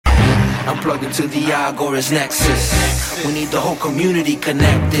I'm plugged into the Agorist Nexus. We need the whole community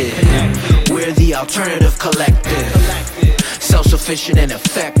connected. We're the alternative collective. Self-sufficient and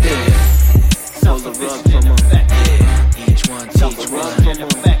effective. Pull the rug from them. Each one teach one.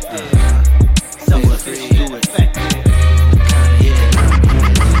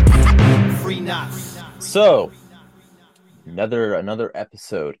 So, another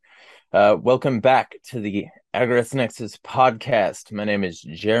episode. Welcome back to the Agorist Nexus podcast. My name is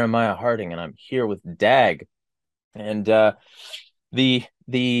Jeremiah Harding, and I'm here with Dag. And the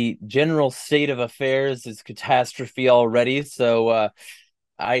general state of affairs is catastrophe already. So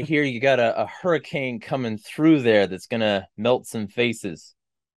I hear you got a hurricane coming through there that's gonna melt some faces.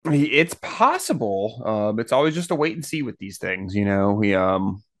 It's possible. It's always just a wait and see with these things.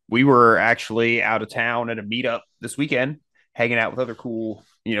 We were actually out of town at a meetup this weekend, hanging out with other cool,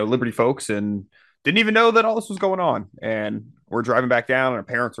 Liberty folks, and didn't even know that all this was going on. And we're driving back down, and our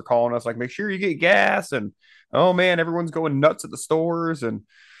parents are calling us like, "Make sure you get gas." And oh man, everyone's going nuts at the stores and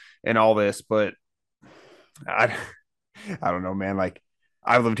all this. But I I don't know, man. Like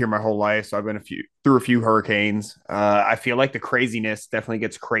I've lived here my whole life, so I've been through a few hurricanes. I feel like the craziness definitely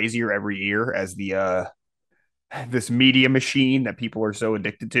gets crazier every year as the this media machine that people are so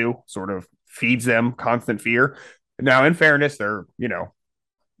addicted to sort of feeds them constant fear. Now, in fairness,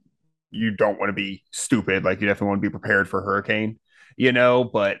 you don't want to be stupid. Like you definitely want to be prepared for a hurricane,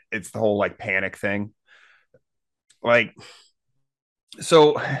 but it's the whole like panic thing. Like,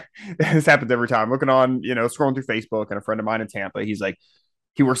 so this happens every time. I'm looking on, scrolling through Facebook, and a friend of mine in Tampa,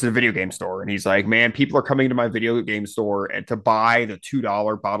 he works at a video game store, and he's like, man, people are coming to my video game store and to buy the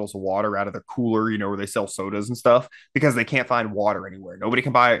 $2 bottles of water out of the cooler, where they sell sodas and stuff, because they can't find water anywhere. Nobody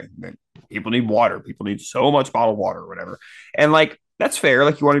can buy it. People need water. People need so much bottled water or whatever. And like, that's fair.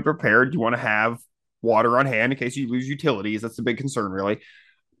 Like you want to be prepared. You want to have water on hand in case you lose utilities. That's a big concern, really.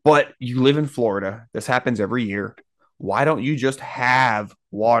 But you live in Florida. This happens every year. Why don't you just have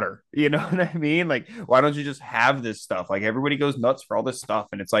water? You know what I mean? Like, why don't you just have this stuff? Like, everybody goes nuts for all this stuff.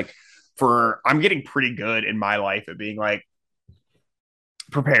 And it's like, I'm getting pretty good in my life at being like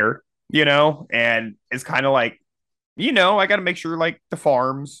prepared, and it's kind of like, I got to make sure like the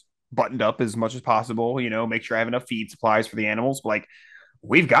farm's buttoned up as much as possible, make sure I have enough feed supplies for the animals. But, like,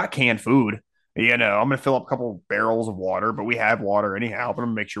 we've got canned food. I'm going to fill up a couple barrels of water, but we have water anyhow. But I'm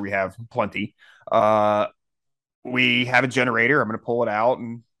going to make sure we have plenty. We have a generator. I'm going to pull it out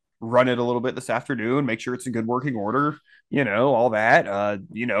and run it a little bit this afternoon, make sure it's in good working order, all that,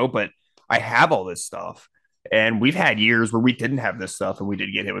 but I have all this stuff. And we've had years where we didn't have this stuff and we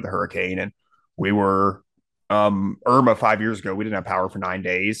did get hit with a hurricane. And we were, Irma 5 years ago, we didn't have power for 9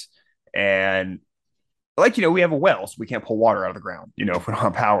 days. And like, we have a well, so we can't pull water out of the ground, if we don't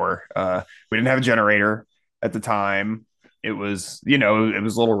have power. We didn't have a generator at the time. It was, it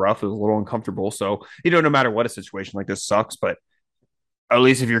was a little rough. It was a little uncomfortable. So, no matter what, a situation like this sucks, but at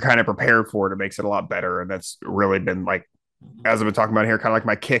least if you're kind of prepared for it, it makes it a lot better. And that's really been like, as I've been talking about here, kind of like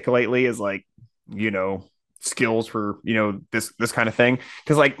my kick lately is like, skills for, this kind of thing.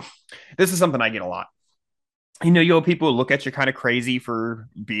 Cause like, this is something I get a lot. You have people who look at you kind of crazy for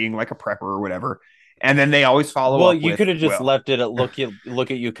being like a prepper or whatever. And then they always follow up. Well, you could have just left it at look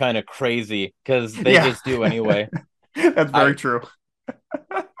at you kind of crazy, because they just do anyway. That's very true.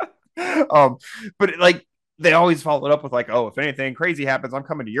 But like they always follow it up with like, oh, if anything crazy happens, I'm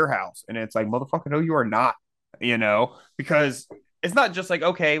coming to your house. And it's like, motherfucker, no, you are not, because it's not just like,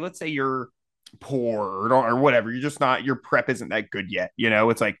 okay, let's say you're poor or whatever. You're just not, your prep isn't that good yet.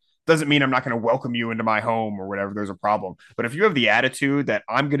 It's like, doesn't mean I'm not going to welcome you into my home or whatever. There's a problem. But if you have the attitude that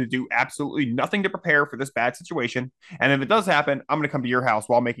I'm going to do absolutely nothing to prepare for this bad situation, and if it does happen, I'm going to come to your house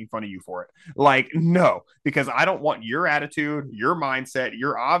while making fun of you for it. Like, no, because I don't want your attitude, your mindset,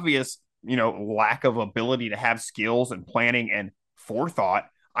 your obvious, lack of ability to have skills and planning and forethought.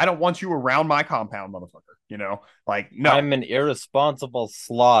 I don't want you around my compound, motherfucker. Like, no. I'm an irresponsible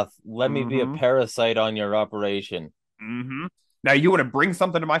sloth. Let me be a parasite on your operation. Mm-hmm. Now, you want to bring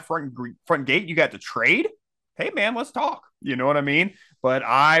something to my front gate? You got to trade? Hey, man, let's talk. You know what I mean? But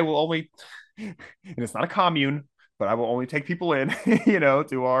I will only, and it's not a commune, but I will only take people in,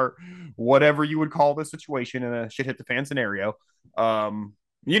 to our whatever you would call the situation in a shit hit the fan scenario.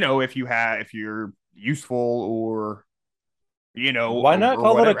 If you're useful or, why not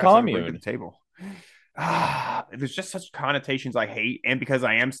call it a commune? The table. There's just such connotations I hate, and because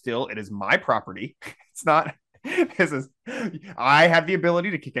it is my property. It's not. I have the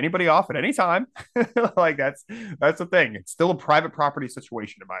ability to kick anybody off at any time. Like that's the thing. It's still a private property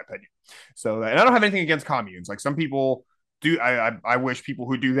situation, in my opinion. So, and I don't have anything against communes. Like some people do. I wish people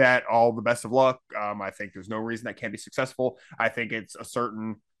who do that all the best of luck. I think there's no reason that can't be successful. I think it's a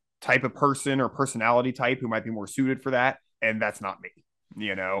certain type of person or personality type who might be more suited for that, and that's not me.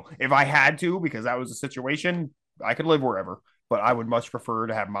 If I had to, because that was a situation, I could live wherever, but I would much prefer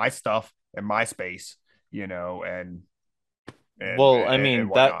to have my stuff and my space, and Well, I and mean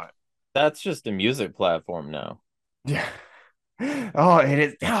whatnot. that's just a music platform now. Yeah. Oh, it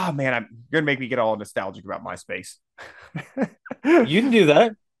is. Oh man, I'm gonna make me get all nostalgic about MySpace. You can do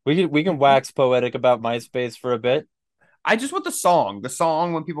that. We can wax poetic about MySpace for a bit. I just want the song. The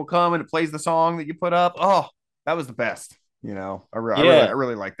song when people come and it plays the song that you put up. Oh, that was the best. I Yeah,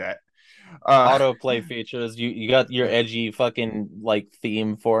 really like that. Uh, autoplay features. You got your edgy fucking like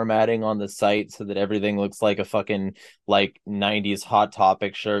theme formatting on the site so that everything looks like a fucking like 90s Hot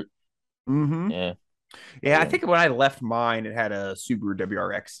Topic shirt. hmm Yeah. Yeah, I Yeah. think when I left mine, it had a Subaru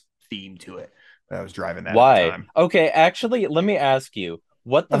WRX theme to it. I was driving that at the Why? time. Okay, actually, let me ask you,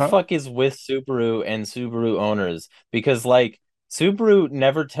 what the Uh-huh. fuck is with Subaru and Subaru owners? Because like Subaru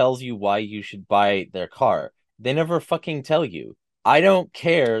never tells you why you should buy their car. They never fucking tell you. I don't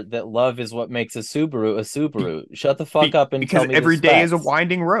care that love is what makes a Subaru a Be- Subaru. Shut the fuck up and tell because me the every day is a specs.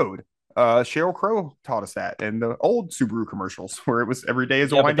 winding road. Sheryl Crow taught us that in the old Subaru commercials, where it was every day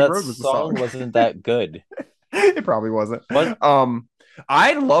is a Yeah, but winding that road was the song. song wasn't that good. It probably wasn't. What?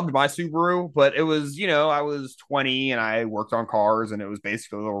 I loved my Subaru, but it was, I was 20 and I worked on cars and it was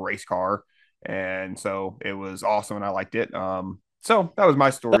basically a little race car. And so it was awesome and I liked it. So that was my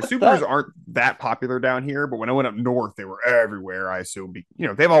story. That Subarus that aren't that popular down here, but when I went up north, they were everywhere. I assume, they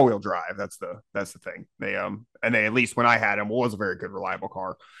have all-wheel drive. That's the thing. And they, at least when I had them, was a very good, reliable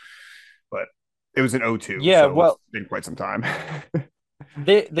car. But it was an O2, yeah, so it's well, been quite some time.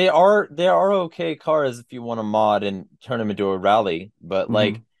 they are okay cars if you want to mod and turn them into a rally, but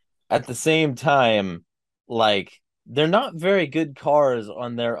like Mhm. at the same time, like they're not very good cars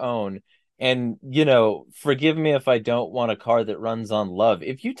on their own. And forgive me if I don't want a car that runs on love.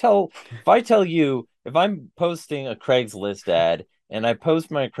 If I tell you, if I'm posting a Craigslist ad and I post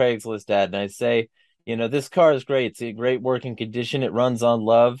my Craigslist ad and I say, this car is great, it's a great working condition, it runs on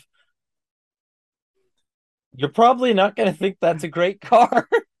love, you're probably not going to think that's a great car.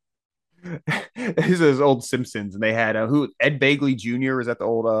 These are those old Simpsons, and they had who Ed Bagley Jr. is that the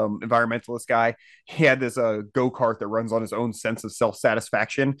old environmentalist guy. He had this go kart that runs on his own sense of self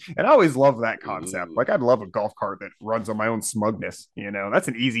satisfaction, and I always love that concept. Ooh. Like I'd love a golf cart that runs on my own smugness. That's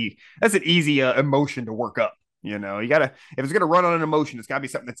an easy emotion to work up. You gotta if it's gonna run on an emotion, it's gotta be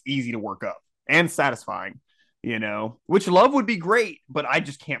something that's easy to work up and satisfying. Which love would be great, but I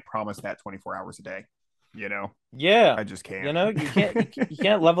just can't promise that 24 hours a day. You know, Yeah. I just can't. You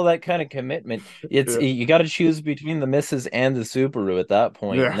can't level that kind of commitment. It's Yeah. you got to choose between the misses and the Subaru at that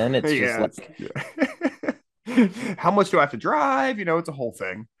point, Yeah, and then it's just yeah, like, yeah. How much do I have to drive? It's a whole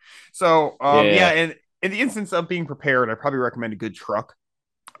thing. So, yeah, yeah, and in the instance of being prepared, I probably recommend a good truck.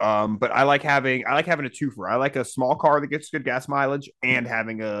 But I like having a twofer. I like a small car that gets good gas mileage and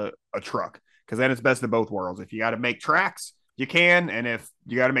having a truck because then it's best of both worlds. If you got to make tracks, you can, and if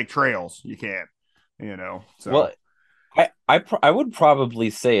you got to make trails, you can. well, So I would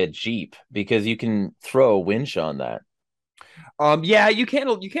probably say a Jeep because you can throw a winch on that. Yeah, you can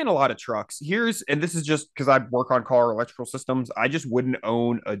a lot of trucks. And this is just because I work on car electrical systems. I just wouldn't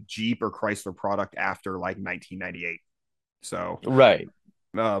own a Jeep or Chrysler product after like 1998. So, Right.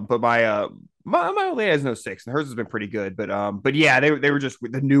 but my old lady has no six, and hers has been pretty good. But yeah, they were just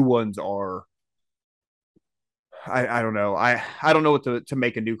the new ones are. I don't know. I don't know what to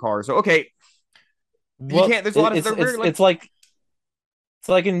make a new car. So okay, you Well, can't. There's a lot of they're very like it's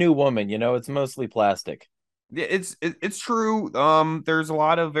like a new woman, it's mostly plastic. it's true. There's a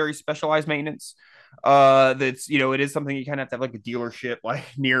lot of very specialized maintenance. That's it is something you kind of have to have like a dealership like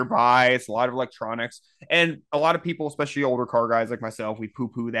nearby. It's a lot of electronics, and a lot of people, especially older car guys like myself, we poo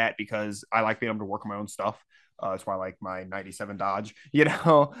poo that because I like being able to work on my own stuff. That's why I like my '97 Dodge.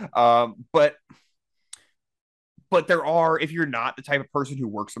 But there are if you're not the type of person who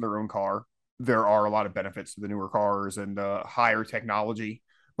works on their own car, there are a lot of benefits to the newer cars and the higher technology.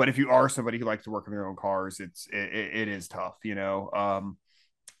 But if you are somebody who likes to work on their own cars, it is tough.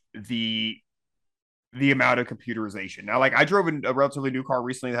 The the amount of computerization. Now, like I drove a relatively new car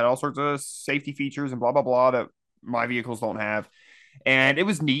recently that had all sorts of safety features and blah blah blah that my vehicles don't have. And it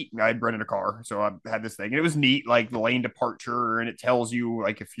was neat. I'd rented a car, so I had this thing, and it was neat, like the lane departure, and it tells you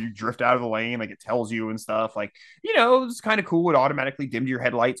like if you drift out of the lane, like it tells you and stuff. Like it's kind of cool. It automatically dimmed your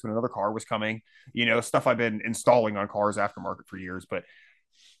headlights when another car was coming. Stuff I've been installing on cars aftermarket for years, but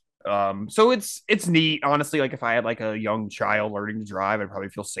so it's neat, honestly. Like if I had like a young child learning to drive, I'd probably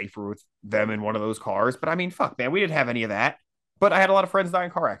feel safer with them in one of those cars. But I mean, fuck, man, we didn't have any of that. But I had a lot of friends die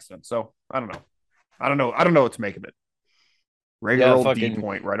in car accidents, so I don't know. I don't know what to make of it. Regular Yeah, old D fucking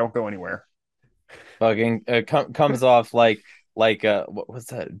point where I don't go anywhere. comes off like what was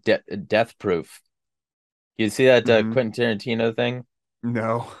that? Death Proof. You see that Hmm. Quentin Tarantino thing?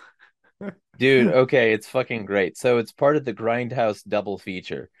 No. Dude, okay, it's fucking great. So it's part of the Grindhouse double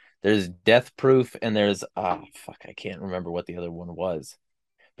feature. There's Death Proof and there's fuck, I can't remember what the other one was.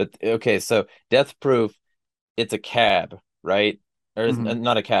 But okay, so Death Proof, it's a cab, right? Or it's Hmm.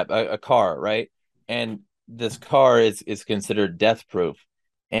 not a cab, a car, right? And this car is considered death proof.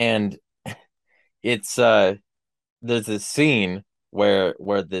 And it's there's this scene where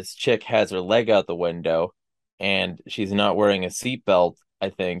this chick has her leg out the window and she's not wearing a seatbelt, I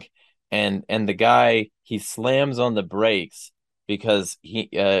think. And the guy, he slams on the brakes because he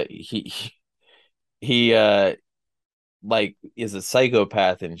like is a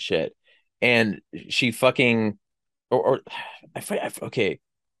psychopath and shit. And she fucking or okay,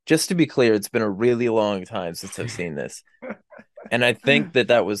 just to be clear, it's been a really long time since I've seen this, and I think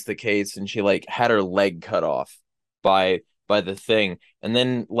that was the case, and she like had her leg cut off by the thing, and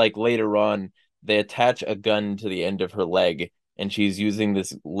then like later on they attach a gun to the end of her leg, and she's using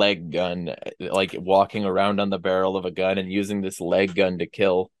this leg gun, like walking around on the barrel of a gun and using this leg gun to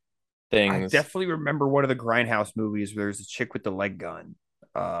kill I things. definitely remember one of the Grindhouse movies where there's a chick with the leg gun.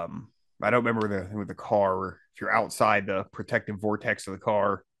 Um, I don't remember the with the car where if you're outside the protective vortex of the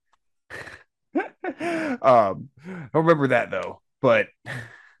car. I don't remember that though, but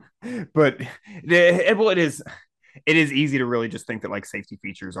well, it is easy to really just think that like safety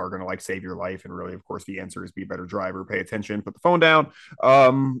features are going to like save your life, and really, of course, the answer is be a better driver, pay attention, put the phone down.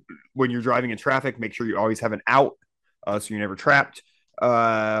 When you're driving in traffic, make sure you always have an out, so you're never trapped.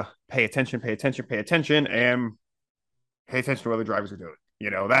 Pay attention, pay attention, pay attention, and pay attention to what other drivers are doing.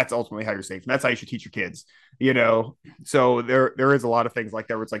 That's ultimately how you're safe, and that's how you should teach your kids. So there is a lot of things like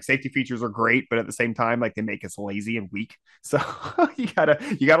that where it's like safety features are great, but at the same time, like they make us lazy and weak. So you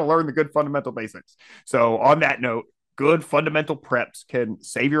gotta learn the good fundamental basics. So on that note, good fundamental preps can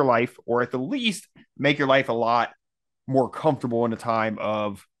save your life, or at the least make your life a lot more comfortable in a time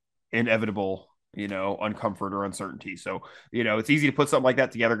of inevitable uncomfort or uncertainty. So it's easy to put something like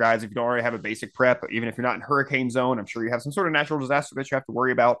that together, guys. If you don't already have a basic prep, even if you're not in hurricane zone, I'm sure you have some sort of natural disaster that you have to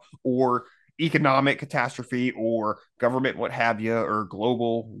worry about, or economic catastrophe, or government what have you, or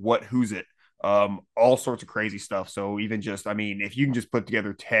global what who's it, all sorts of crazy stuff. So even just, I mean, if you can just put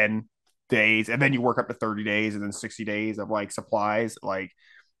together 10 days and then you work up to 30 days and then 60 days of like supplies, like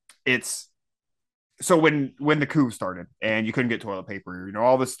it's so when the coup started and you couldn't get toilet paper,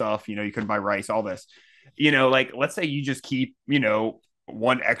 all this stuff, you couldn't buy rice, all this, like let's say you just keep,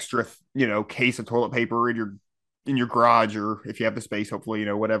 one extra, case of toilet paper in your garage, or if you have the space, hopefully,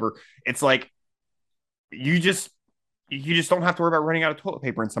 whatever. It's like you just you just don't have to worry about running out of toilet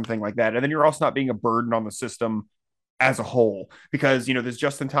paper and something like that. And then you're also not being a burden on the system as a whole, because this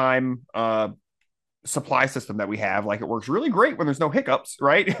just in time supply system that we have, like it works really great when there's no hiccups,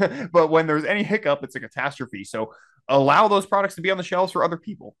 right? But when there's any hiccup, it's a catastrophe. So allow those products to be on the shelves for other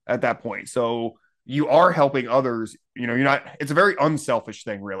people at that point. So you are helping others. You're not. It's a very unselfish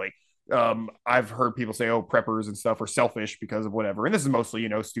thing, really. I've heard people say, "Oh, preppers and stuff are selfish because of whatever," and this is mostly,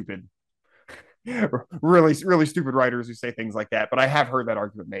 stupid, really, really stupid writers who say things like that. But I have heard that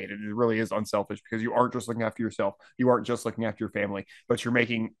argument made, and it really is unselfish because you aren't just looking after yourself, you aren't just looking after your family, but you're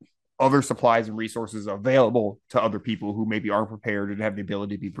making other supplies and resources available to other people who maybe aren't prepared and have the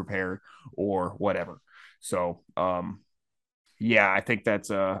ability to be prepared or whatever. So, yeah, I think that's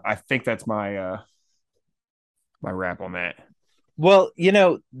my wrap on that. Well,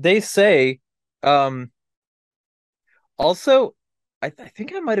 they say, um, also, I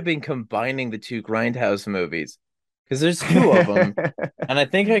think I might have been combining the two Grindhouse movies because there's two of them, and I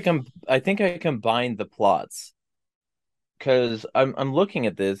think I combined the plots because I'm looking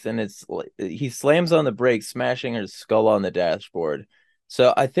at this and it's like he slams on the brakes, smashing her skull on the dashboard.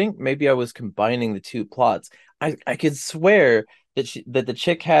 So I think maybe I was combining the two plots. I could swear that the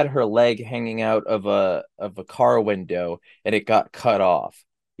chick had her leg hanging out of a car window and it got cut off.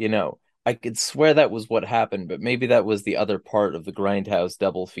 You know, I could swear that was what happened, but maybe that was the other part of the Grindhouse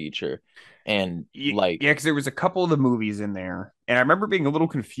double feature. And Yeah, like, because there was a couple of the movies in there, and I remember being a little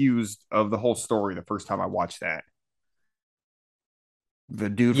confused of the whole story the first time I watched that. The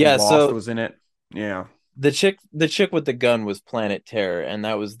dude from yeah, Lost so was in it. Yeah. the chick with the gun was Planet Terror, and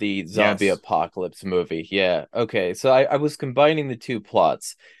that was the zombie Yes. apocalypse movie. Yeah. Okay. So I was combining the two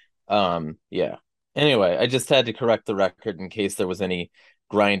plots. Yeah. Anyway, I just had to correct the record in case there was any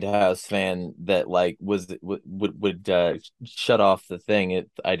Grindhouse fan that like would shut off the thing.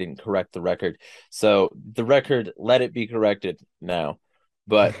 I didn't correct the record. So the record, let it be corrected now.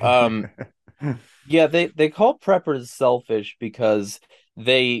 But Yeah, they call preppers selfish because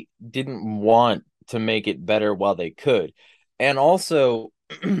they didn't want to make it better while they could. And also,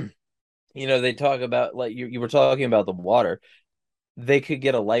 they talk about like you were talking about the water. They could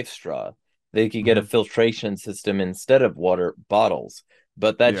get a life straw. They could get a Mhm. filtration system instead of water bottles.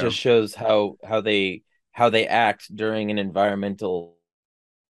 But that Yeah. just shows how they act during an environmental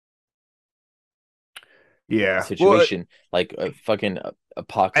Yeah. Well, situation like a fucking I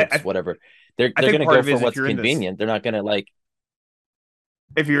apocalypse, whatever. They're I they're think gonna part go of it for is if what's you're in this convenient. They're not gonna like.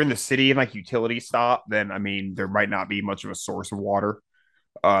 if you're in the city and like utilities stop, then I mean there might not be much of a source of water.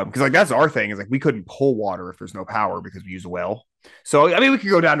 Because like that's our thing is like we couldn't pull water if there's no power because we use a well. So I mean we could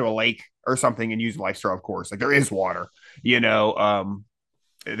go down to a lake or something and use life straw, of course. Like there is water, you know.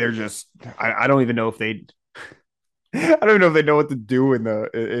 They're just I don't even know if they I don't even know if they know what to do in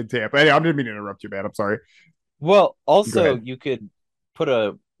Tampa. Anyway, I'm just meaning to interrupt you, man. I'm sorry. Well, Go also ahead. you could put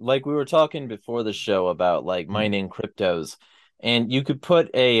a like we were talking before the show about like Mhm. mining cryptos, and you could put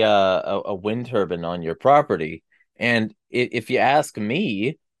a wind turbine on your property. And if you ask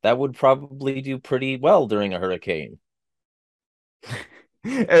me, that would probably do pretty well during a hurricane.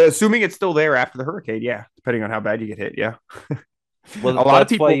 Assuming it's still there after the hurricane, yeah, depending on how bad you get hit, yeah. Well, A lot of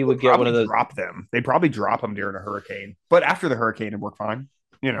that's why people you would would get one probably of those. drop them. They'd probably drop them during a hurricane, but after the hurricane, it'd work fine,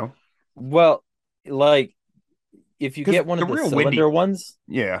 you know, Well, like if you because get one the of the real cylinder windy, ones,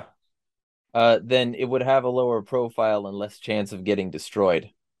 yeah. then it would have a lower profile and less chance of getting destroyed.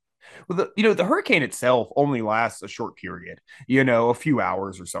 Well, the hurricane itself only lasts a short period, a few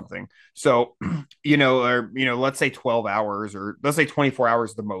hours or something. So, let's say 12 hours or let's say 24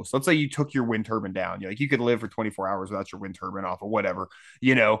 hours the most. Let's say you took your wind turbine down. You could live for 24 hours without your wind turbine off or whatever,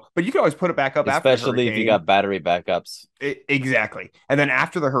 but you can always put it back up after the Especially if you hurricane. got battery backups. Exactly. And then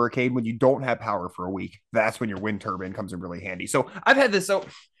after the hurricane, when you don't have power for a week, that's when your wind turbine comes in really handy. So I've had this. So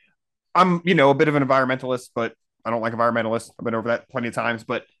I'm, a bit of an environmentalist, but I don't like environmentalists. I've been over that plenty of times,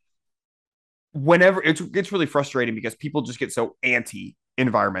 but whenever it's really frustrating because people just get so anti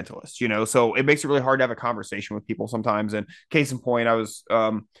environmentalists, so it makes it really hard to have a conversation with people sometimes. And case in point, I was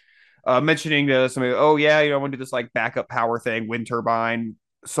mentioning to somebody, oh yeah, I want to do this like backup power thing, wind turbine,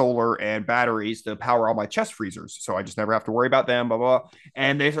 solar, and batteries to power all my chest freezers, so I just never have to worry about them, blah blah.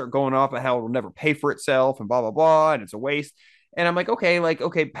 And they start going off at how it'll never pay for itself and blah blah blah, and it's a waste. And I'm like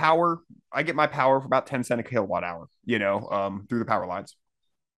okay, power. I get my power for about 10 cents a kilowatt hour, through the power lines.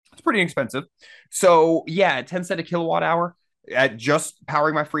 It's pretty expensive. So yeah, 10 cent a kilowatt hour at just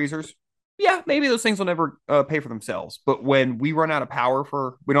powering my freezers. Yeah, maybe those things will never pay for themselves. But when we don't have power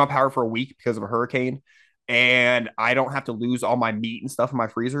for a week because of a hurricane, and I don't have to lose all my meat and stuff in my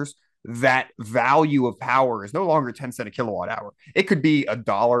freezers, that value of power is no longer 10 cent a kilowatt hour. It could be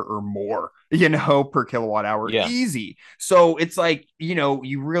 $1 or more, per kilowatt hour. Yeah. Easy. So it's like,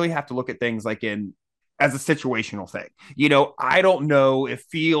 you really have to look at things like in as a situational thing. I don't know if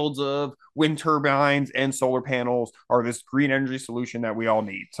fields of wind turbines and solar panels are this green energy solution that we all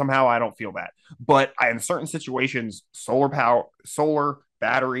need. Somehow I don't feel that. But in certain situations, solar,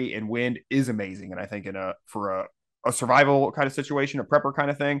 battery, and wind is amazing. And I think for a survival kind of situation, a prepper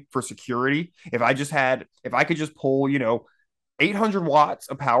kind of thing for security, if I could just pull, 800 watts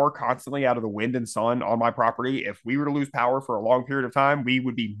of power constantly out of the wind and sun on my property. If we were to lose power for a long period of time, we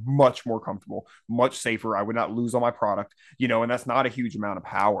would be much more comfortable, much safer. I would not lose all my product, and that's not a huge amount of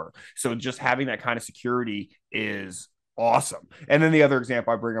power. So just having that kind of security is awesome. And then the other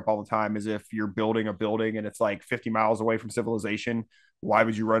example I bring up all the time is if you're building a building and it's like 50 miles away from civilization, why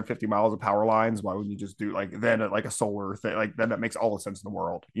would you run 50 miles of power lines? Why wouldn't you just do like a solar thing? Like then that makes all the sense in the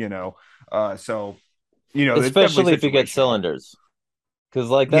world. So it's Especially definitely if you get situational. cylinders. Because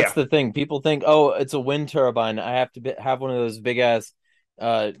like that's Yeah, the thing. People think, oh, it's a wind turbine. I have to have one of those big ass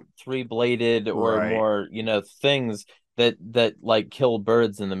three bladed or right. more, things that like kill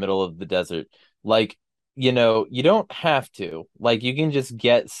birds in the middle of the desert. Like, you don't have to. Like you can just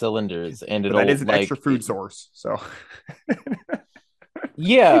get cylinders and But that it'll is an extra like food source. So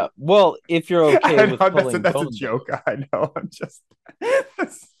yeah, well, if you're okay I with know pulling that's a bones joke. out. I know. I'm just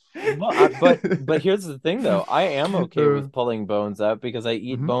Well, but here's the thing though. I am okay with pulling bones out because I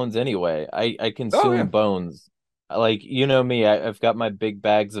eat Mhm. bones anyway. I Oh consume yeah. bones. Like you know me, I've got my big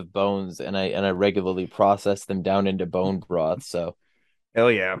bags of bones and I regularly process them down into bone broth. So Hell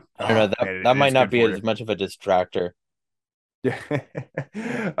yeah. I don't know, Oh that man, that might it's not good be for you. as much of a distractor.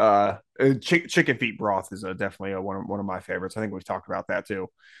 Yeah. Chicken feet broth is definitely one of my favorites. I think we've talked about that too.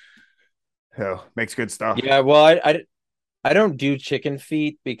 So makes good stuff. Yeah, well, I don't do chicken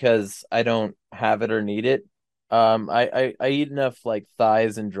feet because I don't have it or need it. I eat enough like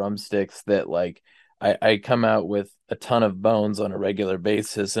thighs and drumsticks that like I come out with a ton of bones on a regular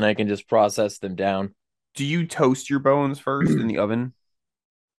basis, and I can just process them down. Do you toast your bones first in the oven?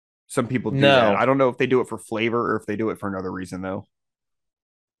 Some people do that. No, I don't know if they do it for flavor or if they do it for another reason though.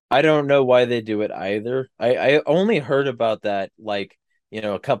 I don't know why they do it either. I only heard about that like,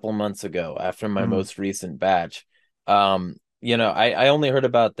 a couple months ago after my Mm, most recent batch. I only heard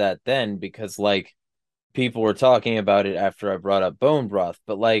about that then because like people were talking about it after I brought up bone broth,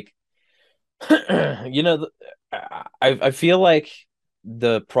 but like I feel like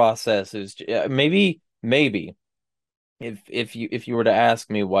the process is maybe if you were to ask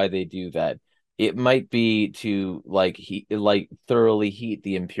me why they do that, it might be to like thoroughly heat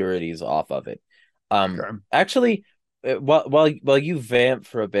the impurities off of it. okay. Actually, while you vamp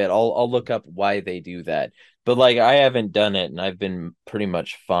for a bit, I'll look up why they do that. But like I haven't done it and I've been pretty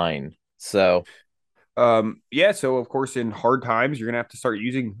much fine. So Yeah, so of course in hard times you're gonna have to start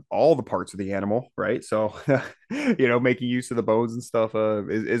using all the parts of the animal, right? So making use of the bones and stuff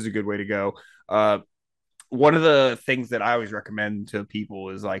is a good way to go. One of the things that I always recommend to people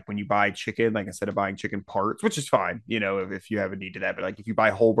is like when you buy chicken, like instead of buying chicken parts, which is fine, if you have a need to that, but like if you buy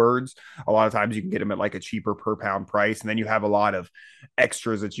whole birds, a lot of times you can get them at like a cheaper per pound price, and then you have a lot of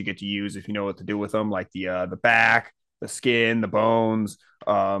extras that you get to use if you know what to do with them, like the back, the skin, the bones,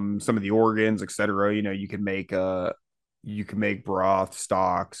 some of the organs, etc. You can make broth,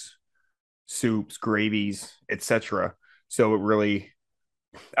 stocks, soups, gravies, etc. So it really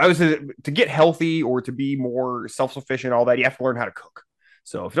I was to get healthy or to be more self sufficient, all that, you have to learn how to cook.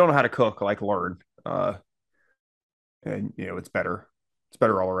 So if you don't know how to cook, like learn, and it's better. It's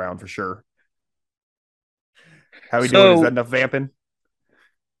better all around for sure. How we doing? Is that so enough vamping?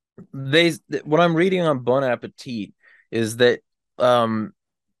 they what I'm reading on Bon Appetit is that um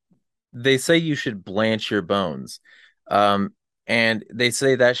they say you should blanch your bones. Um, and they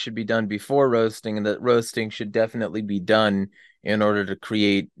say that should be done before roasting, and that roasting should definitely be done in order to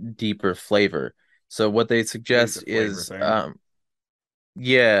create deeper flavor. So what they It is a suggest flavor is, thing.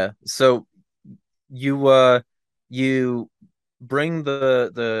 yeah, so you bring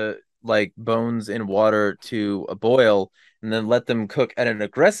the like bones in water to a boil and then let them cook at an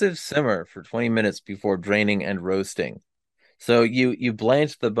aggressive simmer for 20 minutes before draining and roasting. So you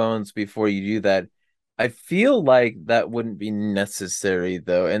blanch the bones before you do that. I feel like that wouldn't be necessary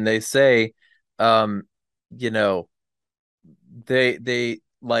though. And they say, um, you know, they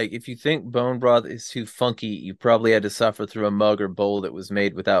like if you think bone broth is too funky, you probably had to suffer through a mug or bowl that was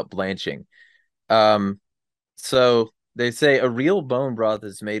made without blanching. Um, so they say a real bone broth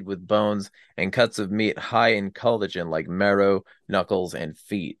is made with bones and cuts of meat high in collagen, like marrow, knuckles, and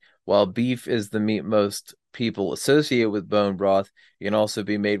feet. While beef is the meat most people associate with bone broth, it can also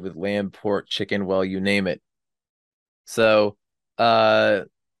be made with lamb, pork, chicken, well, you name it. So, uh,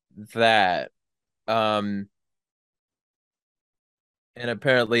 that, um, and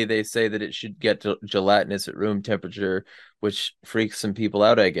apparently they say that it should get gelatinous at room temperature, which freaks some people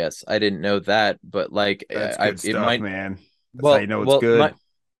out, I guess. I didn't know that, but like, That's I good it stuff, might. man. That's how you Well, know it's well, good.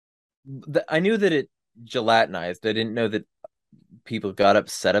 I knew that it gelatinized. I didn't know that people got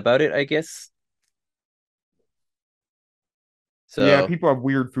upset about it, I guess. Yeah, So, people have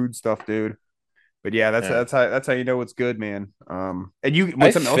weird food stuff, dude. But yeah, that's yeah. that's how you know it's good, man. And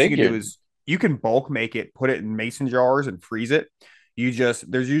I something else you can do figured. is you can bulk make it, put it in mason jars and freeze it.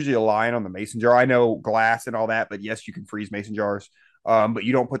 There's usually a line on the mason jar. I know glass and all that, but yes, you can freeze mason jars. But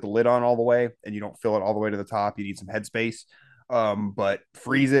you don't put the lid on all the way and you don't fill it all the way to the top. You need some headspace. But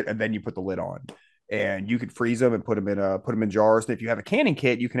freeze it and then you put the lid on. And you could freeze them and put them in jars. And if you have a canning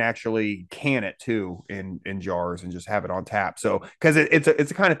kit, you can actually can it too in jars and just have it on tap. So because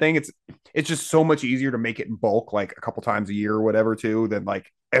it's a kind of thing, it's just so much easier to make it in bulk, like a couple times a year or whatever, too, than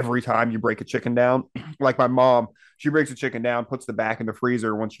like every time you break a chicken down. Like my mom, she breaks a chicken down, puts the back in the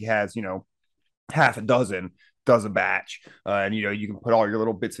freezer when she has, half a dozen, does a batch. And, you can put all your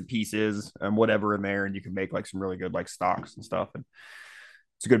little bits and pieces and whatever in there, and you can make like some really good like stocks and stuff. And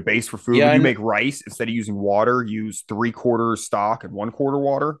it's a good base for food. Yeah, When you and make rice, instead of using water, use 3/4 stock and 1/4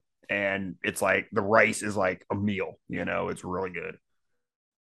 water. And it's like the rice is like a meal, it's really good.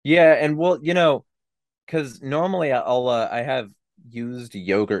 yeah, and well, because normally I have used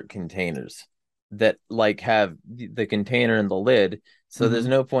yogurt containers that like have the container and the lid, so there's Mm-hmm.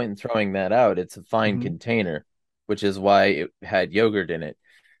 no point in throwing that out. It's a fine Mm-hmm. container, which is why it had yogurt in it.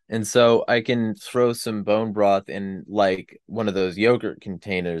 And so I can throw some bone broth in like one of those yogurt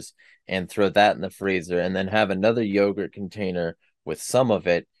containers and throw that in the freezer and then have another yogurt container with some of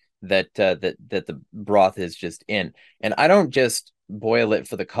it that the broth is just in. And I don't just boil it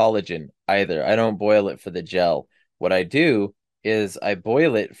for the collagen either. I don't boil it for the gel. What I do is I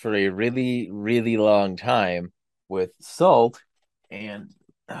boil it for a really, really long time with salt and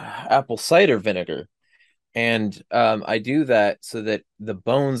apple cider vinegar. And I do that so that the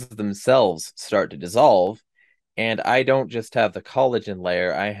bones themselves start to dissolve. And I don't just have the collagen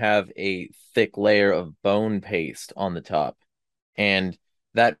layer, I have a thick layer of bone paste on the top. And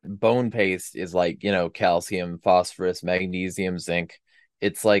that bone paste is like, calcium, phosphorus, magnesium, zinc.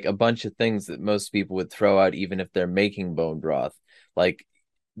 It's like a bunch of things that most people would throw out even if they're making bone broth. Like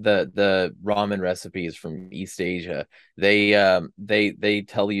the ramen recipes from East Asia, they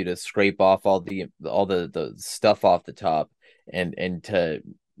tell you to scrape off all the stuff off the top and to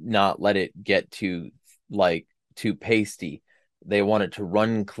not let it get too pasty. They want it to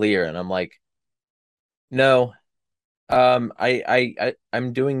run clear, and I'm like, no.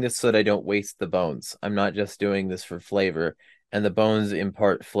 I'm doing this so that I don't waste the bones. I'm not just doing this for flavor, and the bones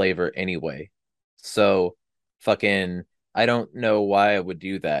impart flavor anyway. So, fucking, I don't know why I would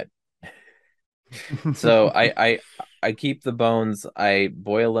do that. So I keep the bones. I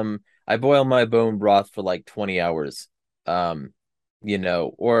boil them. I boil my bone broth for like 20 hours. Um,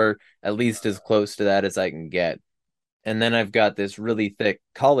 or at least as close to that as I can get. And then I've got this really thick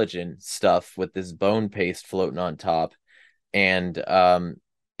collagen stuff with this bone paste floating on top, and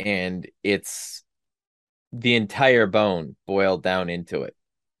it's the entire bone boiled down into it.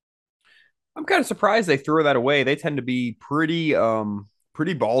 I'm kind of surprised they throw that away. They tend to be pretty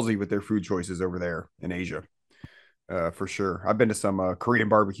ballsy with their food choices over there in Asia. For sure. I've been to some Korean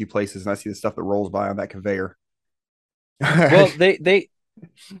barbecue places and I see the stuff that rolls by on that conveyor. Well,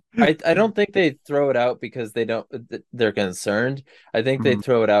 I don't think they throw it out because they're concerned. I think they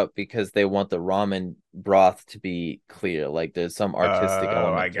throw it out because they want the ramen broth to be clear. Like there's some artistic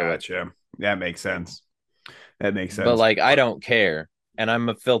Oh, I element to it. gotcha. That makes sense. That makes But sense. like I don't care, and I'm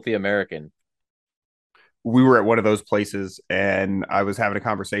a filthy American. We were at one of those places and I was having a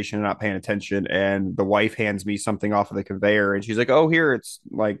conversation and not paying attention. And the wife hands me something off of the conveyor and she's like, "Oh, here, it's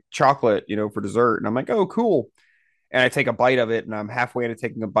like chocolate, for dessert." And I'm like, "Oh, cool." And I take a bite of it and I'm halfway into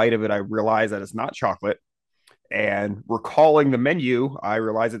taking a bite of it. I realize that it's not chocolate. And recalling the menu, I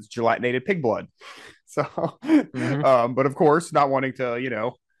realize it's gelatinated pig blood. So, Hmm. but of course, not wanting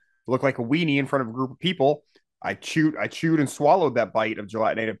to, look like a weenie in front of a group of people, I chewed and swallowed that bite of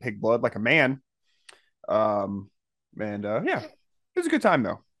gelatinated pig blood like a man. Um, and yeah, it was a good time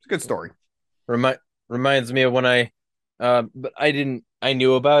though. It's a good story. Remi- Reminds me of when but I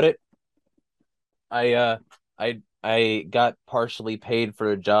knew about it. I I got partially paid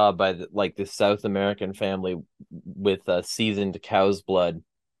for a job by this South American family with seasoned cow's blood,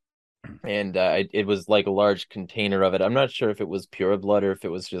 and it was like a large container of it. I'm not sure if it was pure blood or if it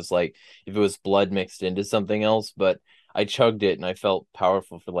was just like if it was blood mixed into something else, but I chugged it and I felt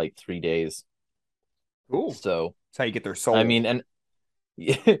powerful for like 3 days. Cool. So That's how you get their I soul. mean, and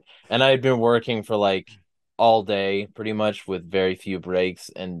and I had been working for like all day pretty much with very few breaks,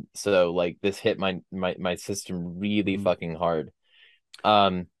 and so like this hit my system really Mhm. fucking hard.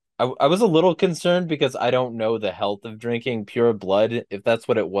 I was a little concerned because I don't know the health of drinking pure blood if that's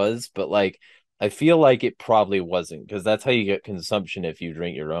what it was, but like I feel like it probably wasn't because that's how you get consumption if you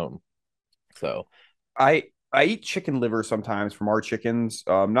drink your own. So I eat chicken liver sometimes from our chickens.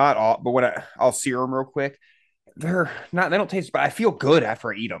 Not all, but when I'll sear them real quick, they don't taste, but I feel good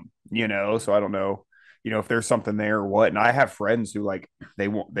after I eat them. So I don't know, if there's something there or what. And I have friends who like they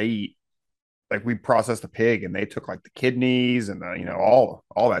eat like we processed a pig and they took like the kidneys and the all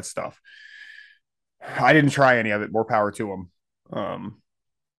that stuff. I didn't try any of it. More power to them.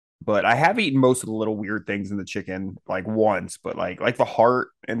 But I have eaten most of the little weird things in the chicken like once, but like the heart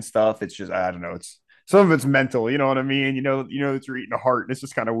and stuff. It's just I don't know. It's some of it's mental. You know what I mean? That you're eating a heart, and it's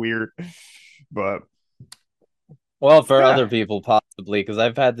just kind of weird. But well, for yeah, other people possibly because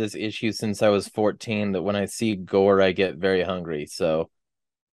I've had this issue since I was 14 that when I see gore I get very hungry. So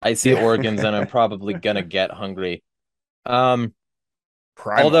I see organs and I'm yeah, probably gonna get hungry. Um,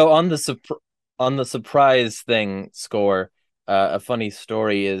 primal. although on the surprise thing score, a funny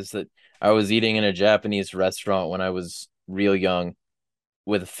story is that I was eating in a Japanese restaurant when I was real young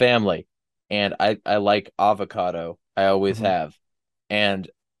with a family, and I like avocado. I always Mhm. have, and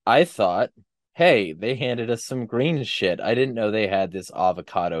I thought, hey, they handed us some green shit. I didn't know they had this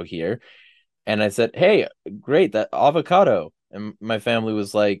avocado here, and I said, hey, great, that avocado, and my family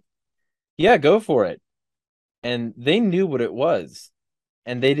was like, yeah, go for it, and they knew what it was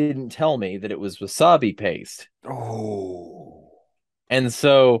and they didn't tell me that it was wasabi paste. Oh, And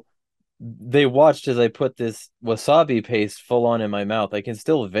so they watched as I put this wasabi paste full on in my mouth. I can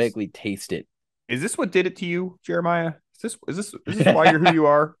still is, vaguely taste it. is this what did it to you, Jeremiah? Is this why you're who you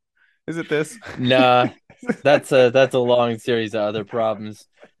are? Is it this? Nah, that's a long series of other problems.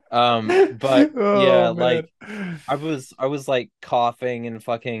 But yeah, Oh man, like I was like coughing and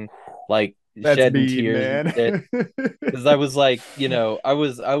fucking like that's shedding mean, tears and man. shit because I was like, I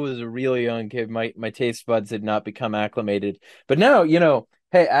was a really young kid. My taste buds had not become acclimated. But now,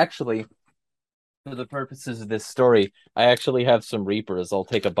 hey, actually, for the purposes of this story, I actually have some Reapers. I'll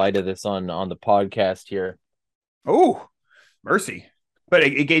take a bite of this on the podcast here. Oh, mercy. But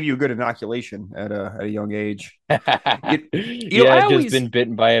it gave you a good inoculation at a young age. Yeah, I I've just always been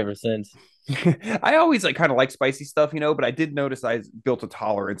bitten by ever since. I always like kind of like spicy stuff, but I did notice I built a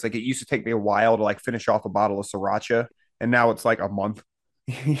tolerance. Like it used to take me a while to like finish off a bottle of sriracha, and now it's like a month,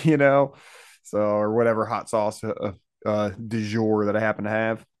 you know, so or whatever hot sauce du jour that I happen to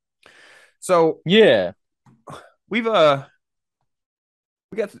have. So Yeah. we've we got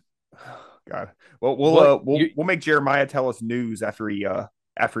God. Well, What you we'll make Jeremiah tell us news after he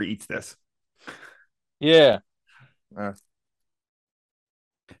eats this. yeah. Uh,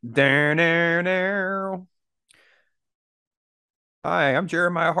 There, there, there. Hi, I'm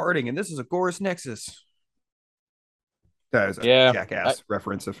Jeremiah Harding, and this is Agorist Nexus. That is a yeah. I, jackass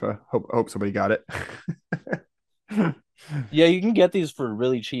reference. If hope somebody got it. yeah, you can get these for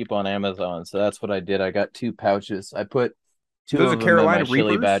really cheap on Amazon. So that's what I did. I got two pouches. I put two Those are of them in my Carolina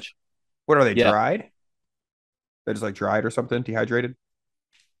chili Reapers. batch. What are they? Yeah. Dried? They're just like dried or something, dehydrated.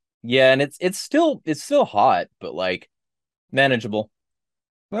 Yeah, and it's still hot, but like manageable.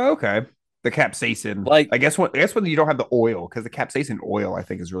 Oh, okay. The capsaicin. Like I guess when you don't have the oil, because the capsaicin oil, I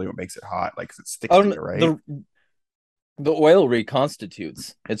think, is really what makes it hot. Like 'cause it sticks oh to you, right? the oil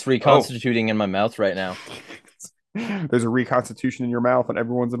reconstitutes. It's Oh, reconstituting in my mouth right now, there's a reconstitution in your mouth, and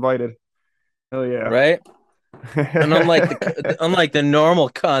everyone's invited. Hell yeah. right? And unlike the normal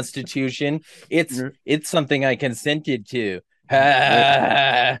constitution, it's something I consented to.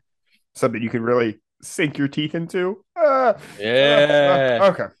 Ha! Something you can really sink your teeth into. Yeah.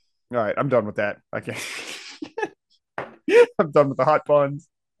 Okay. All right. I'm done with that. Okay. I'm done with the hot puns.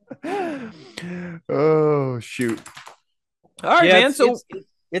 Oh, shoot. All right, Yeah, man. it's So, it's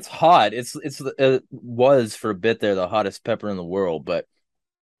it's hot. It was for a bit there the hottest pepper in the world, but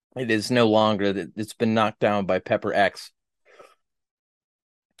it is no longer. It's been knocked down by Pepper X.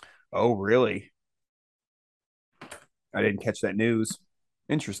 oh, really? I didn't catch that news.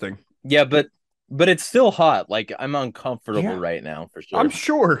 Interesting. Yeah, but it's still hot. Like I'm uncomfortable Yeah, right now for I'm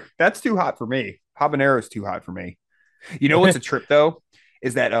sure. sure that's too hot for me. Habanero's too hot for me. You know what's a trip though?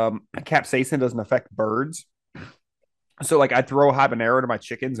 Is that capsaicin doesn't affect birds. So like I throw a habanero to my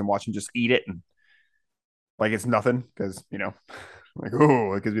chickens and watch them just eat it and like it's nothing because like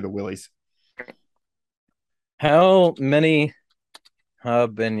oh it gives me the willies. How many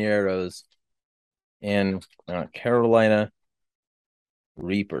habaneros in Carolina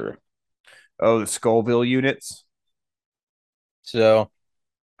Reaper? Oh, the Scoville units. So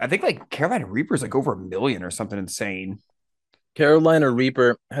I think like Carolina Reaper's like over 1 million or something insane. Carolina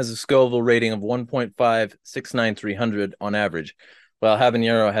Reaper has a Scoville rating of 1.569/300 on average, while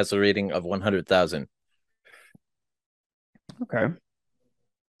habanero has a rating of 100,000. Okay.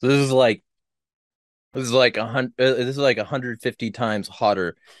 So this is like 150 times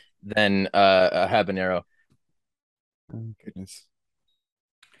hotter than a habanero. Oh, goodness.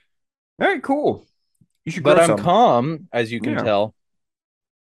 All right, cool. You should But grow I'm some. calm, as you can Yeah. tell.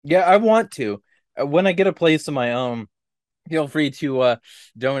 Yeah, I want to. When I get a place of my own, feel free to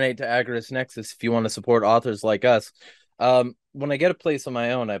donate to Agorist Nexus if you want to support authors like us. When I get a place of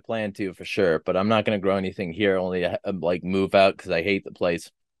my own, I plan to for sure, but I'm not going to grow anything here. Only like move out because I hate the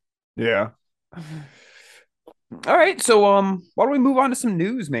place. Yeah. All right. So why don't we move on to some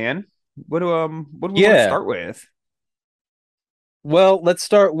news, man? What do we want to Yeah. start with? Well, let's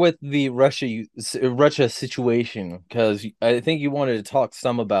start with the Russia situation because I think you wanted to talk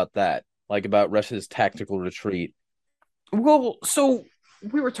some about that, like about Russia's tactical retreat. Well, so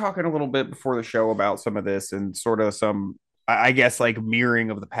we were talking a little bit before the show about some of this and sort of some, I guess, like mirroring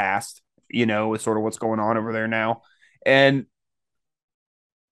of the past, with sort of what's going on over there now. And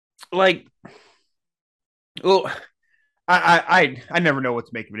like, well, I never know what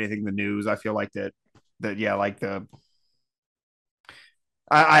to make of anything in the news. I feel like that yeah, like the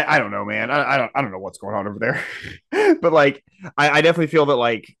I don't know, man. I don't know what's going on over there, but like I definitely feel that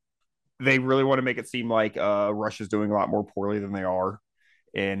like they really want to make it seem like Russia's doing a lot more poorly than they are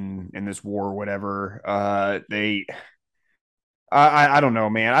in this war or whatever. I don't know,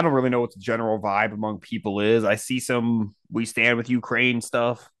 man. I don't really know what the general vibe among people is. I see some "We Stand with Ukraine"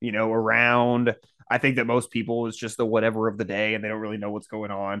 stuff, around. I think that most people is just the whatever of the day, and they don't really know what's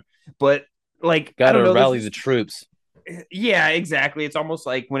going on. But like, I Got don't to know. There's rally the just troops. yeah, exactly. It's almost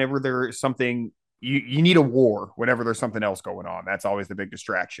like whenever there's something you need a war whenever there's something else going on. That's always the big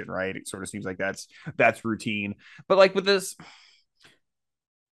distraction, right? It sort of seems like that's routine. But like with this,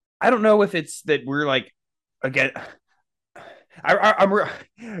 I don't know if it's that we're like again.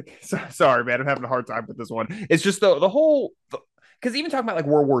 Sorry, man. I'm having a hard time with this one. It's just the whole because even talking about like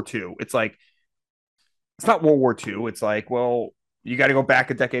World War II, it's like it's not World War II. It's like, well, you got to go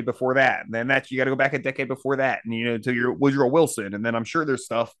back a decade before that, and then you got to go back a decade before that, and to your Woodrow Wilson, and then I'm sure there's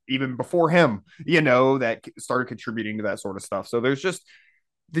stuff even before him, that started contributing to that sort of stuff. So there's just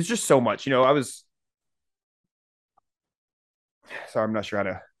so much. I was sorry, I'm not sure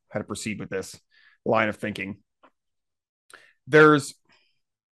how to proceed with this line of thinking. There's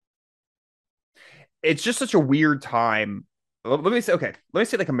it's just such a weird time. Let me say, okay, let me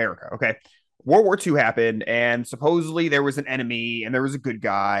say like America. Okay. World War II happened, and supposedly there was an enemy and there was a good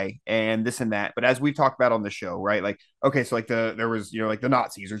guy and this and that. But as we've talked about on the show, right? Like, okay, so like there was, like the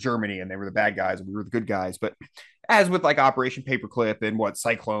Nazis or Germany, and they were the bad guys and we were the good guys. But as with like Operation Paperclip and what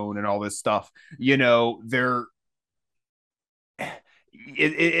Cyclone and all this stuff, there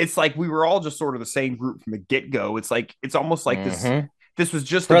it's like we were all just sort of the same group from the get go. It's like it's almost like this was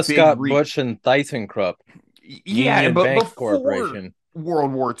just Prescott, Bush, and ThyssenKrupp, yeah, Union but Bank before Corporation.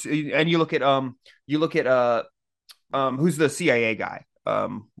 World War II, and you look at who's the CIA guy?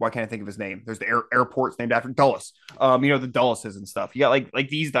 Why can't I think of his name? There's the airports named after Dulles. The Dulleses and stuff. You got like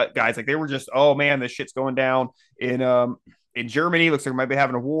these guys, like they were just, oh man, this shit's going down in Germany. Looks like we might be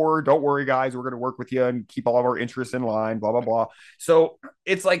having a war. Don't worry, guys, we're going to work with you and keep all of our interests in line. Blah blah blah. So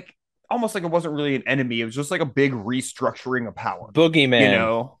it's like almost like it wasn't really an enemy. It was just like a big restructuring of power.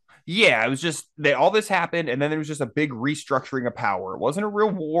 Boogeyman. Yeah, it was just that all this happened, and then there was just a big restructuring of power. It wasn't a real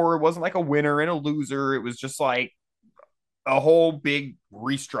war. It wasn't like a winner and a loser. It was just like a whole big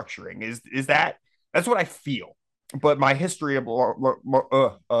restructuring. That's what I feel. But my history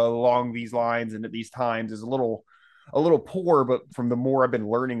along these lines and at these times is a little poor. But from the more I've been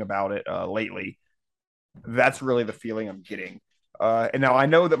learning about it lately, that's really the feeling I'm getting. And now I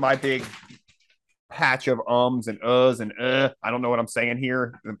know that my big patch of ums and uhs and I don't know what I'm saying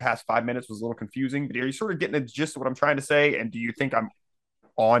here. The past 5 minutes was a little confusing, but are you sort of getting the gist of what I'm trying to say? And do you think I'm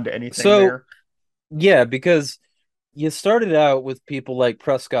on to anything there? Yeah, because you started out with people like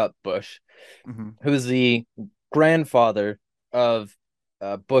Prescott Bush, who's the grandfather of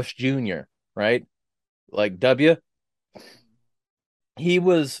Bush Jr., right? Like W. He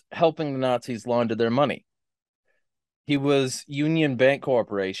was helping the Nazis launder their money. He was Union Bank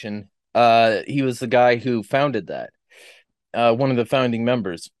Corporation. He was the guy who founded that, one of the founding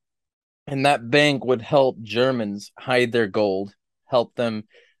members. And that bank would help Germans hide their gold, help them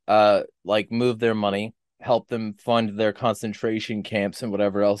move their money, help them fund their concentration camps and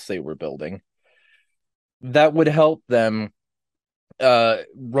whatever else they were building. That would help them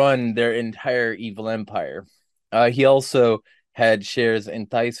run their entire evil empire. He also had shares in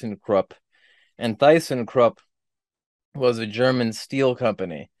ThyssenKrupp, and ThyssenKrupp was a German steel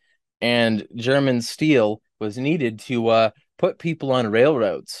company, and German steel was needed to put people on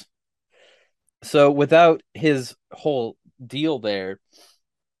railroads. So without his whole deal there,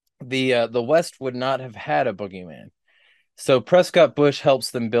 the West would not have had a boogeyman. So Prescott Bush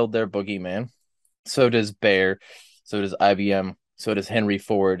helps them build their boogeyman. So does Bayer. So does IBM. So does Henry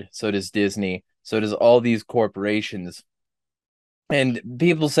Ford. So does Disney. So does all these corporations. And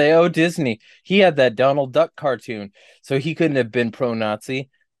people say, oh, Disney, he had that Donald Duck cartoon, so he couldn't have been pro-Nazi.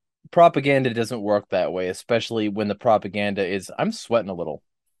 Propaganda doesn't work that way, especially when the propaganda is, I'm sweating a little.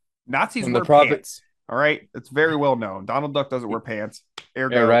 Nazis wear pants. All right. It's very well known. Donald Duck doesn't wear pants.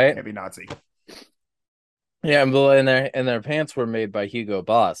 Ergo, right? Can't be Nazi. Yeah, and their pants were made by Hugo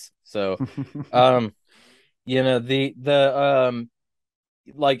Boss. So, Disney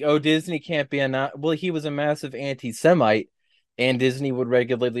can't be he was a massive anti-Semite, and Disney would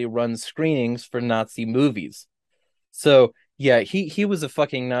regularly run screenings for Nazi movies. So, yeah, he was a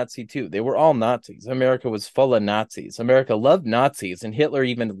fucking Nazi too. They were all Nazis. America was full of Nazis. America loved Nazis, and Hitler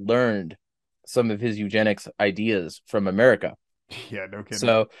even learned some of his eugenics ideas from America. Yeah, no kidding.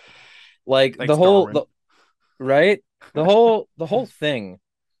 So, like, the whole thing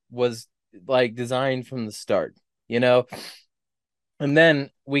was like designed from the start, And then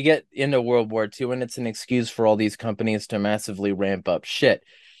we get into World War II, and it's an excuse for all these companies to massively ramp up shit.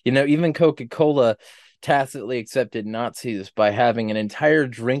 Even Coca-Cola tacitly accepted Nazis by having an entire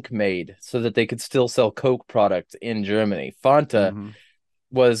drink made so that they could still sell Coke product in Germany. Fanta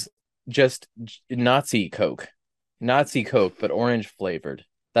was just Nazi Coke, but orange flavored.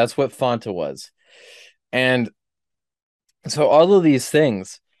 That's what Fanta was. And so all of these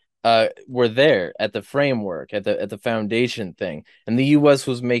things were there at the framework, at the foundation thing, and the U.S.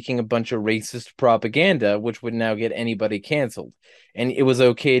 was making a bunch of racist propaganda, which would now get anybody canceled. And it was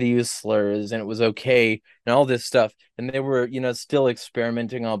okay to use slurs, and it was okay, and all this stuff. And they were, still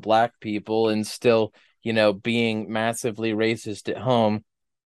experimenting on black people, and still, being massively racist at home,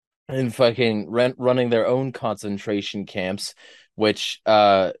 and fucking running their own concentration camps, which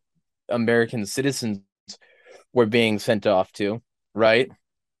American citizens were being sent off to, right?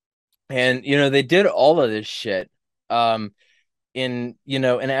 And they did all of this shit in an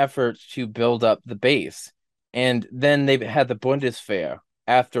effort to build up the base. And then they had the Bundeswehr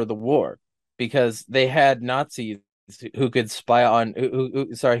after the war because they had Nazis who could spy on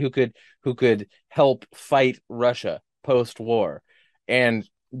who could help fight Russia post-war. And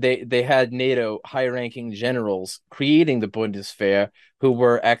they had NATO high-ranking generals creating the Bundeswehr who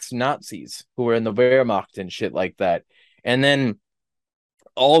were ex-Nazis, who were in the Wehrmacht and shit like that. And then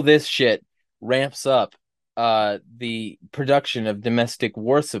all this shit ramps up the production of domestic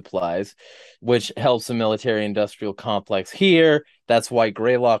war supplies, which helps the military industrial complex here. That's why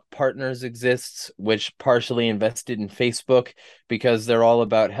Greylock Partners exists, which partially invested in Facebook because they're all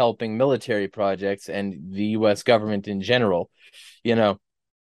about helping military projects and the US government in general,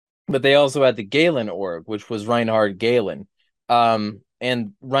 But they also had the Gehlen org, which was Reinhard Gehlen.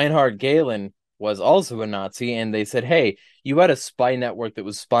 And Reinhard Gehlen was also a Nazi, and they said, hey, you had a spy network that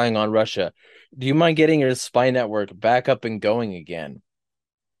was spying on Russia. Do you mind getting your spy network back up and going again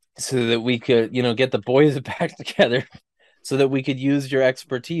so that we could, get the boys back together so that we could use your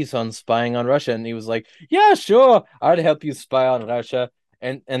expertise on spying on Russia? And he was like, yeah, sure, I'd help you spy on Russia.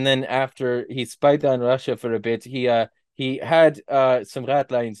 And then after he spied on Russia for a bit, he had some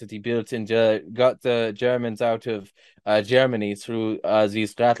rat lines that he built and got the Germans out of Germany through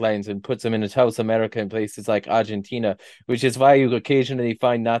these rat lines and puts them in South America in places like Argentina, which is why you occasionally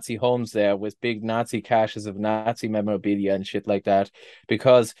find Nazi homes there with big Nazi caches of Nazi memorabilia and shit like that,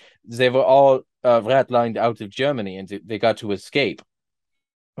 because they were all rat lined out of Germany and they got to escape.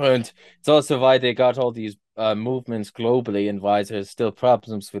 And it's also why they got all these movements globally and why there's still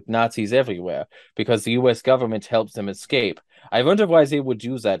problems with Nazis everywhere, because the US government helps them escape. I wonder why they would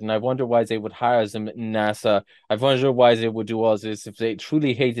do that, and I wonder why they would hire them in NASA. I wonder why they would do all this if they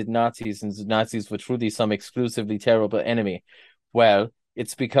truly hated Nazis and the Nazis were truly some exclusively terrible enemy. Well,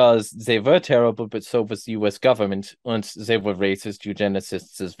 it's because they were terrible, but so was the US government, and they were racist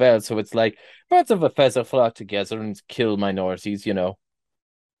eugenicists as well. So it's like birds of a feather flock together and kill minorities,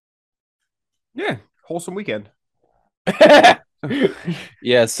 Yeah, wholesome weekend.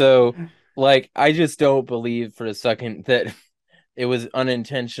 Yeah, so like I just don't believe for a second that it was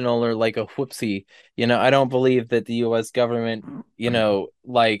unintentional or like a whoopsie. I don't believe that the US government,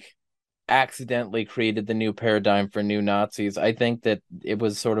 like accidentally created the new paradigm for new Nazis. I think that it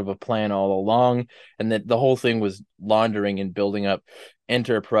was sort of a plan all along, and that the whole thing was laundering and building up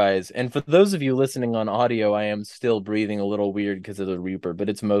enterprise. And for those of you listening on audio, I am still breathing a little weird because of the Reaper, but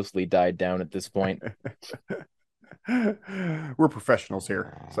it's mostly died down at this point. We're professionals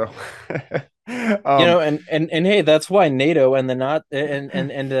here, so and hey, that's why NATO and the not and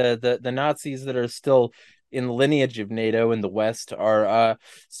the Nazis that are still in the lineage of NATO in the West are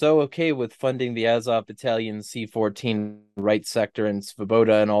so okay with funding the Azov Battalion, C-14 Right Sector, and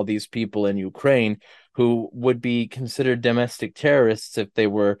Svoboda and all these people in Ukraine who would be considered domestic terrorists if they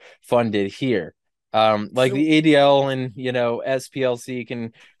were funded here. Like the ADL and SPLC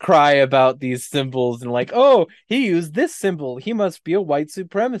can cry about these symbols and like, oh, he used this symbol, he must be a white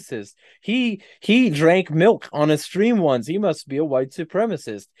supremacist. He drank milk on a stream once, he must be a white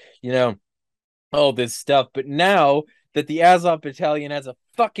supremacist. All this stuff. But now that the Azov Battalion has a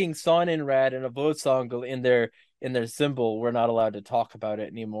fucking Sonnenrad and a Volkswagen in their symbol, we're not allowed to talk about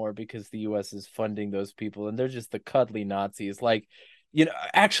it anymore because the US is funding those people, and they're just the cuddly Nazis. Like,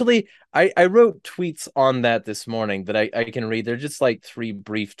 actually, I wrote tweets on that this morning that I can read. They're just like 3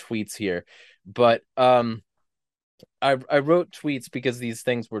 brief tweets here. But I wrote tweets because these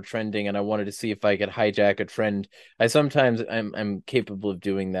things were trending and I wanted to see if I could hijack a trend. I'm capable of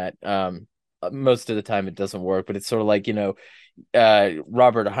doing that. Most of the time it doesn't work, but it's sort of like,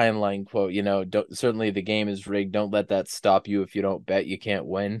 Robert Heinlein quote, certainly the game is rigged. Don't let that stop you. If you don't bet, you can't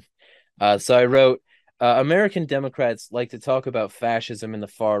win. So I wrote, American Democrats like to talk about fascism in the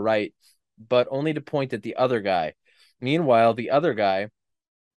far right, but only to point at the other guy. Meanwhile, the other guy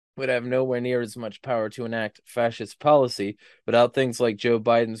would have nowhere near as much power to enact fascist policy without things like Joe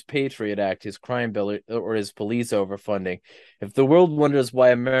Biden's Patriot Act, his crime bill, or his police overfunding. If the world wonders why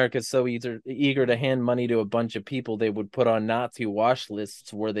America is so eager to hand money to a bunch of people they would put on Nazi wash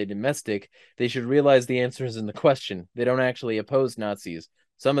lists were they domestic, they should realize the answer is in the question. They don't actually oppose Nazis.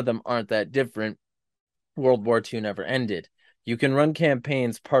 Some of them aren't that different. World War II never ended. You can run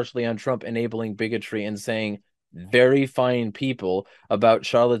campaigns partially on Trump enabling bigotry and saying very fine people about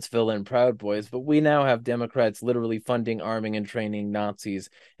Charlottesville and Proud Boys, but we now have Democrats literally funding, arming, and training Nazis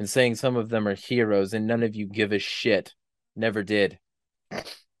and saying some of them are heroes, and none of you give a shit. Never did.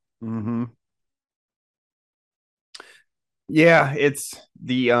 Mm-hmm. Yeah, it's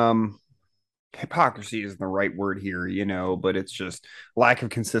the hypocrisy isn't the right word here, but it's just lack of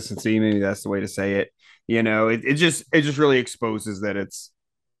consistency. Maybe that's the way to say it. It just really exposes that it's,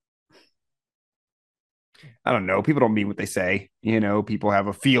 I don't know, people don't mean what they say. People have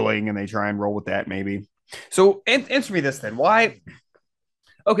a feeling and they try and roll with that maybe. So answer me this then. Why?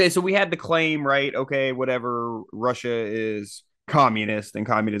 Okay, so we had the claim, right? Okay, whatever, Russia is communist and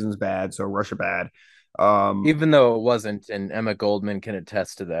communism is bad, so Russia bad. Even though it wasn't, and Emma Goldman can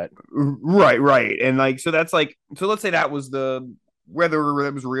attest to that. Right. And so let's say that was whether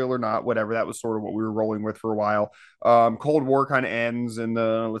it was real or not, whatever, that was sort of what we were rolling with for a while. Cold War kind of ends in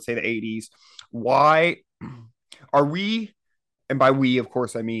let's say the 80s. Why are we, and by we, of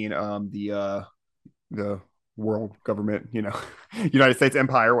course, I mean the world government, United States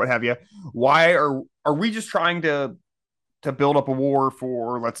empire, what have you. Why are we just trying to build up a war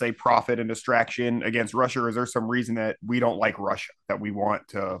for, let's say, profit and distraction against Russia? Or is there some reason that we don't like Russia, that we want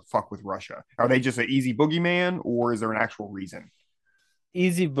to fuck with Russia? Are they just an easy boogeyman, or is there an actual reason?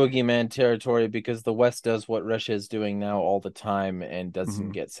 Easy boogeyman territory, because the West does what Russia is doing now all the time and doesn't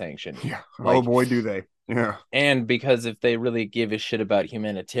Mhm. get sanctioned. Yeah. Oh boy, do they. Yeah. And because if they really gave a shit about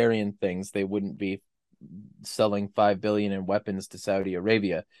humanitarian things, they wouldn't be selling 5 billion in weapons to Saudi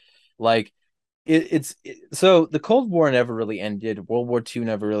Arabia. Like so the Cold War never really ended. World War II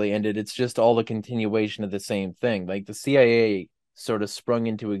never really ended. It's just all a continuation of the same thing. Like the CIA sort of sprung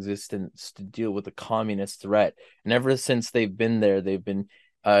into existence to deal with the communist threat. And ever since they've been there, they've been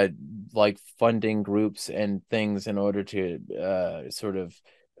like funding groups and things in order to sort of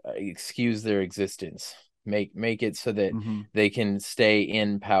excuse their existence. Make it so that Mm-hmm. they can stay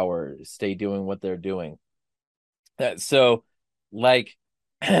in power, stay doing what they're doing. So like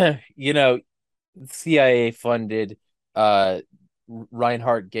you know, CIA funded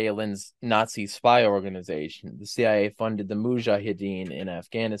Reinhard Gehlen's Nazi spy organization. The CIA funded the Mujahideen in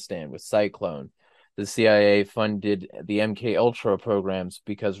Afghanistan with Cyclone. The CIA funded the MK Ultra programs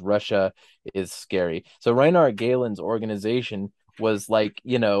because Russia is scary. So Reinhard Gehlen's organization was like,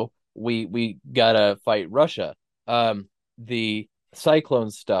 we gotta fight Russia. The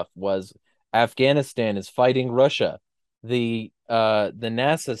Cyclone stuff was Afghanistan is fighting Russia. The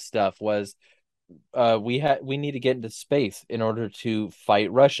NASA stuff was we need to get into space in order to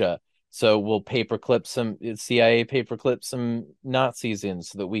fight Russia. So we'll paperclip some CIA paperclip some Nazis in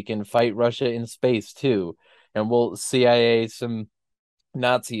so that we can fight Russia in space too. And we'll CIA some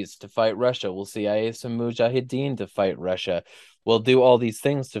Nazis to fight Russia. We'll CIA some Mujahideen to fight Russia. We'll do all these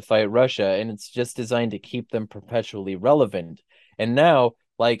things to fight Russia, and it's just designed to keep them perpetually relevant. And now,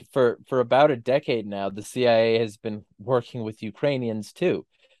 like for about a decade now, the CIA has been working with Ukrainians too.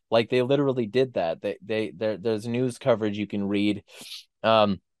 Like they literally did that. There's news coverage you can read,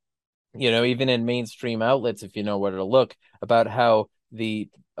 um, even in mainstream outlets, if you know where to look, about how the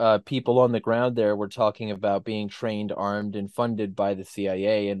people on the ground there were talking about being trained, armed, and funded by the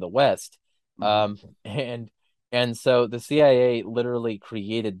CIA in the West. Mm-hmm. And so the CIA literally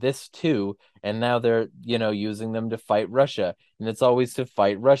created this too, and now they're, using them to fight Russia. And it's always to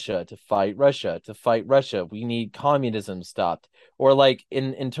fight Russia, to fight Russia, to fight Russia. We need communism stopped. Or like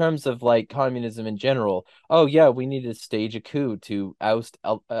in terms of like communism in general, oh yeah, we need to stage a coup to oust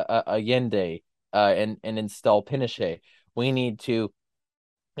Allende and install Pinochet. We need to,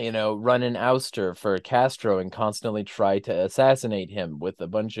 run an ouster for Castro and constantly try to assassinate him with a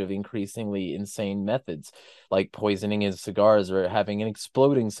bunch of increasingly insane methods, like poisoning his cigars or having an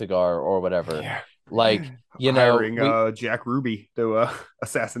exploding cigar or whatever. Yeah. Like, Hiring we Jack Ruby to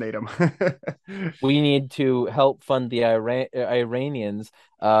assassinate him. we need to help fund the Iranians,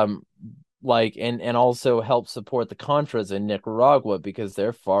 and also help support the Contras in Nicaragua because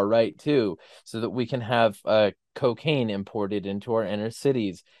they're far right too, so that we can have cocaine imported into our inner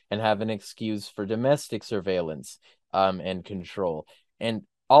cities and have an excuse for domestic surveillance and control. And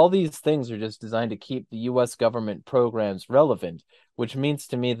all these things are just designed to keep the US government programs relevant, which means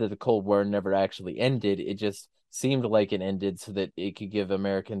to me that the Cold War never actually ended. It just seemed like it ended so that it could give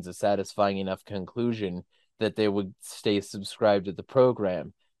Americans a satisfying enough conclusion that they would stay subscribed to the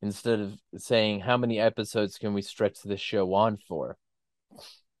program instead of saying how many episodes can we stretch this show on for.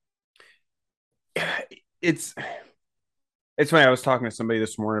 It's funny. I was talking to somebody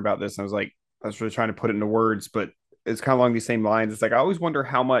this morning about this, and I was really trying to put it into words, but is kind of along these same lines. It's like I always wonder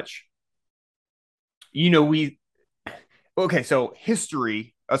how much, we okay, so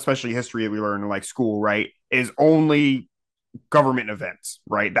history, especially history that we learn in like school, right, is only government events,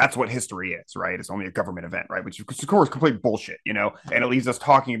 right? That's what history is, right? It's only a government event, right? Which is, of course, complete bullshit, And it leaves us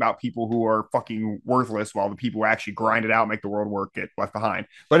talking about people who are fucking worthless while the people who actually grind it out, make the world work, get left behind.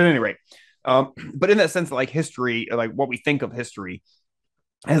 But at any rate, but in that sense, like history, like what we think of history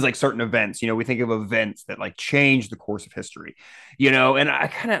as like certain events, we think of events that like change the course of history, and I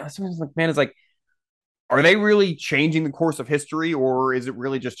kind of sometimes like, man, it's like, are they really changing the course of history, or is it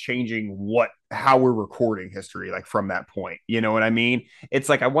really just changing how we're recording history, like from that point? You know what I mean? It's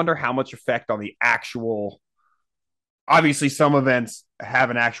like I wonder how much effect on the actual. Obviously, some events have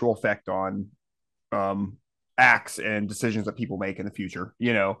an actual effect on acts and decisions that people make in the future.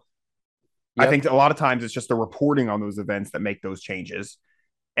 I think a lot of times it's just the reporting on those events that make those changes,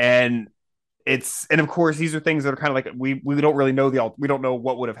 and of course these are things that are kind of like we don't really know we don't know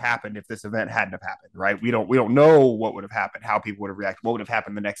what would have happened if this event hadn't have happened, right? We don't know what would have happened, how people would have reacted, what would have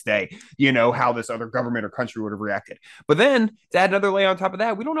happened the next day, how this other government or country would have reacted. But then to add another layer on top of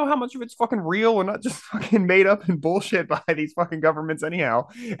that, we don't know how much of it's fucking real and not just fucking made up and bullshit by these fucking governments anyhow,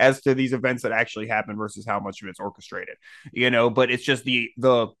 as to these events that actually happen versus how much of it's orchestrated. But it's just the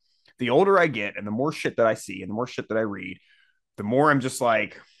older I get and the more shit that I see and the more shit that I read, the more I'm just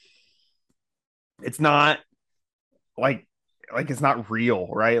like, it's not like it's not real,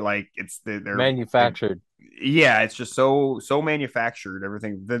 right? Like they're manufactured. Yeah, it's just so manufactured,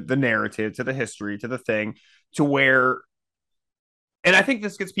 everything, the narrative, to the history, to the thing, to where, and I think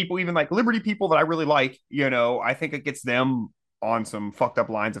this gets people, even like liberty people that I really like, I think it gets them on some fucked up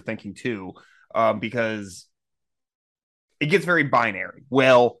lines of thinking too, because it gets very binary.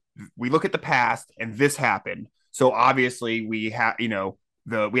 Well, we look at the past and this happened, so obviously we have,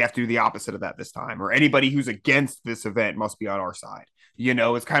 we have to do the opposite of that this time, or anybody who's against this event must be on our side.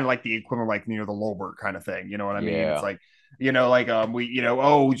 It's kind of like the equivalent, like, the Lolbert kind of thing. You know what I mean? It's like,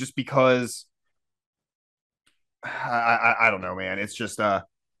 we, just because I don't know, man. It's just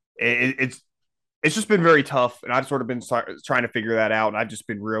it's just been very tough, and I've sort of been trying to figure that out, and I've just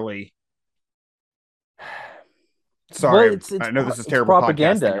been really sorry. Well, I know this is terrible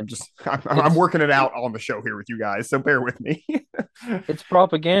propaganda. I'm working it out on the show here with you guys, so bear with me. It's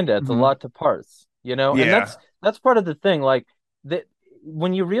propaganda. It's a lot to parse, Yeah. And that's part of the thing. Like, that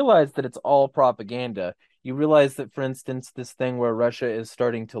when you realize that it's all propaganda, you realize that, for instance, this thing where Russia is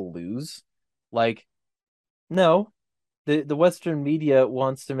starting to lose, like, no, the Western media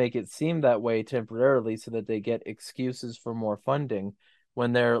wants to make it seem that way temporarily so that they get excuses for more funding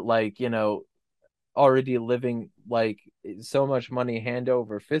when they're like, already living like so much money hand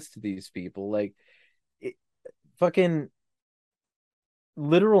over fist to these people. Like, fucking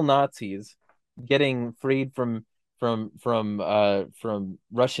literal Nazis getting freed from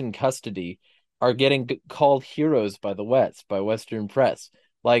Russian custody are getting called heroes by the West, by Western press.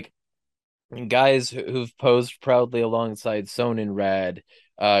 Like, guys who've posed proudly alongside Sonenrad,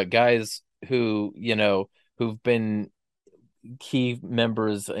 guys who, who've been key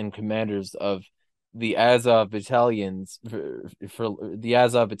members and commanders of the Azov battalions for the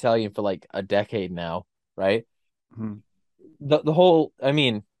Azov battalion for like a decade now, right? Mm-hmm. The whole, I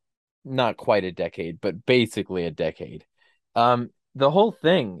mean, not quite a decade, but basically a decade. The whole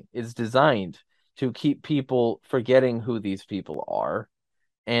thing is designed to keep people forgetting who these people are,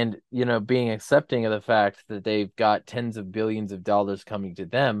 and being accepting of the fact that they've got tens of billions of dollars coming to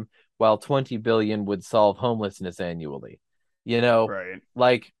them, while 20 billion would solve homelessness annually. Right.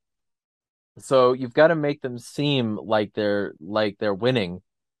 Like, so you've got to make them seem like they're winning,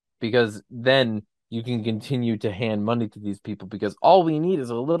 because then you can continue to hand money to these people, because all we need is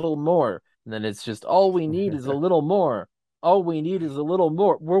a little more. And then it's just, all we need is a little more. All we need is a little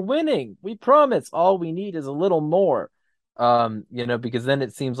more. We're winning. We promise. All we need is a little more. Because then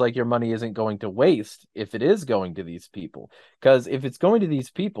it seems like your money isn't going to waste if it is going to these people. Because if it's going to these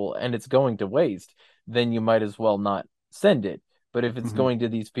people and it's going to waste, then you might as well not send it. But if it's going to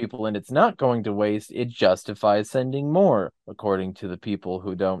these people and it's not going to waste, it justifies sending more, according to the people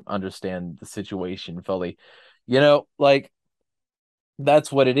who don't understand the situation fully. Like,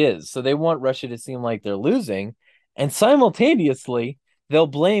 that's what it is. So they want Russia to seem like they're losing, and simultaneously they'll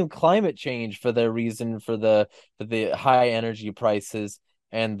blame climate change for their reason for the high energy prices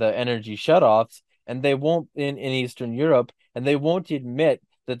and the energy shutoffs, and they won't in Eastern Europe, and they won't admit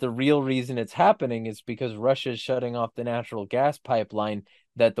that the real reason it's happening is because Russia is shutting off the natural gas pipeline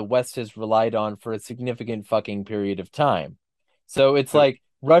that the West has relied on for a significant fucking period of time. So it's like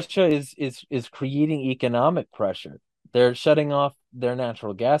Russia is creating economic pressure. They're shutting off their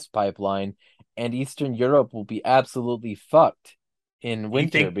natural gas pipeline, and Eastern Europe will be absolutely fucked in Do you winter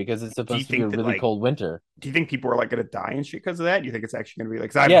think? because it's Do you supposed to be a think that really like? cold winter. Do you think people are like going to die and shit because of that? Do you think it's actually going to be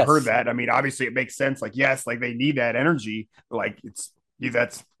like? Because I've heard Yes, that. I mean, obviously it makes sense. Like, yes, like they need that energy. Like, it's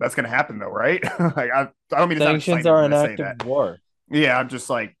that's going to happen though, right? Like, I don't mean to sound sanctions excited are when an I say act of that. war. Yeah, I'm just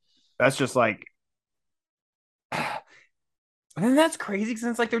like, that's just like, and that's crazy because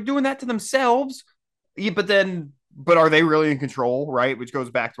it's like they're doing that to themselves. Yeah, but are they really in control, right? Which goes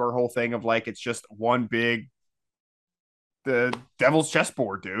back to our whole thing of like, it's just one big the devil's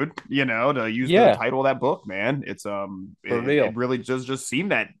chessboard, dude. You know, to use the Yeah, title of that book, man. It's for it real. really just seem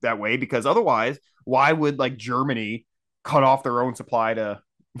that way because otherwise, why would like Germany cut off their own supply to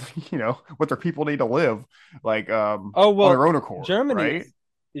what their people need to live like Oh on well, their own accord, Germany right?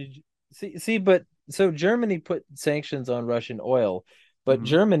 but so Germany put sanctions on Russian oil, but Mm-hmm.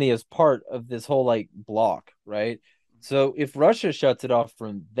 Germany is part of this whole like bloc, right? So if Russia shuts it off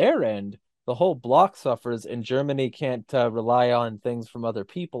from their end, the whole bloc suffers, and Germany can't rely on things from other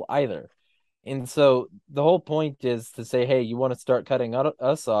people either. And so the whole point is to say, hey, you want to start cutting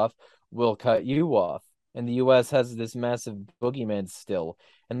us off, we'll cut you off. And the US has this massive boogeyman still.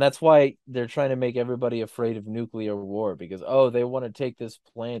 And that's why they're trying to make everybody afraid of nuclear war because, oh, they want to take this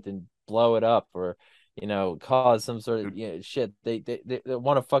plant and blow it up or, cause some sort of shit. They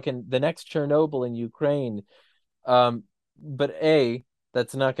want to fucking the next Chernobyl in Ukraine. Um, but A,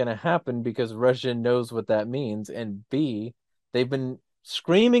 that's not going to happen because Russia knows what that means. And B, they've been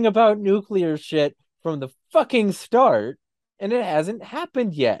screaming about nuclear shit from the fucking start, and it hasn't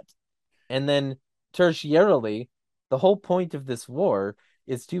happened yet. And then, tertiarily, the whole point of this war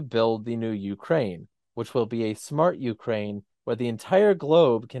is to build the new Ukraine, which will be a smart Ukraine where the entire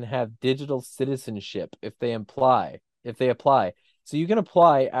globe can have digital citizenship if they apply. So you can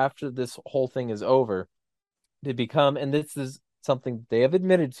apply after this whole thing is over to become, and this is something they have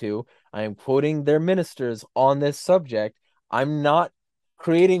admitted to. I am quoting their ministers on this subject. I'm not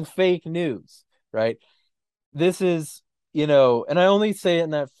creating fake news, right? This is, and I only say it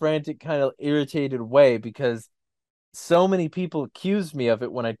in that frantic, kind of irritated way because so many people accused me of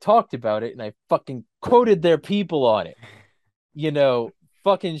it when I talked about it and I fucking quoted their people on it. You know,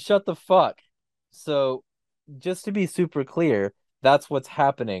 fucking shut the fuck. So, just to be super clear, that's what's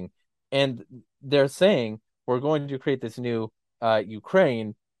happening. And they're saying we're going to create this new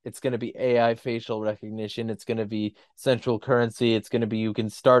Ukraine. It's going to be AI facial recognition. It's going to be central currency. It's going to be you can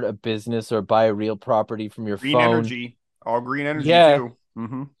start a business or buy a real property from your Green phone. energy, all green energy Yeah, too.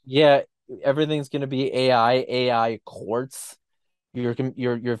 Mm-hmm. yeah. Everything's going to be AI courts.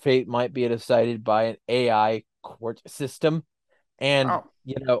 Your fate might be decided by an AI court system, and Wow.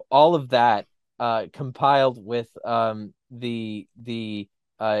 all of that compiled with the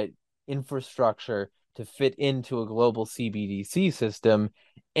infrastructure to fit into a global CBDC system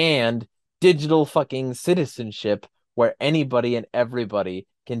and digital fucking citizenship where anybody and everybody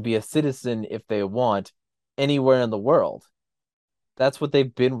can be a citizen if they want anywhere in the world. That's what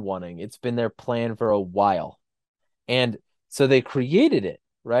they've been wanting. It's been their plan for a while. And so they created it,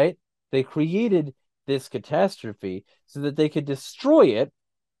 right? They created this catastrophe so that they could destroy it.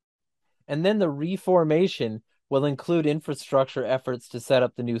 And then the reformation will include infrastructure efforts to set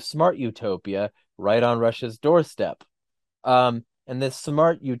up the new smart utopia right on Russia's doorstep. And this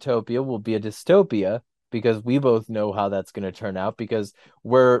smart utopia will be a dystopia because we both know how that's going to turn out because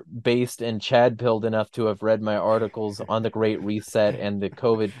we're based and Chad pilled enough to have read my articles on the Great Reset and the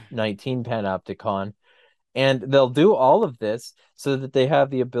COVID-19 panopticon. And they'll do all of this so that they have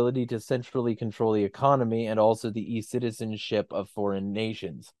the ability to centrally control the economy and also the e-citizenship of foreign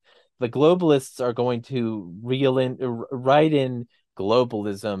nations. The globalists are going to write in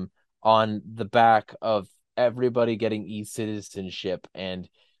globalism on the back of everybody getting e-citizenship and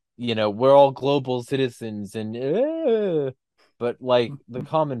we're all global citizens and but like the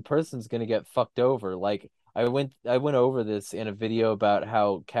common person's going to get fucked over. Like I went over this in a video about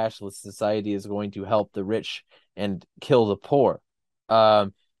how cashless society is going to help the rich and kill the poor.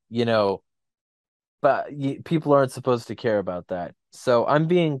 Um, you know, but people aren't supposed to care about that. So I'm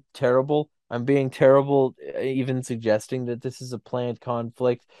being terrible. I'm being terrible, even suggesting that this is a planned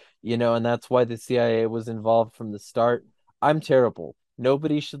conflict, and that's why the CIA was involved from the start. I'm terrible.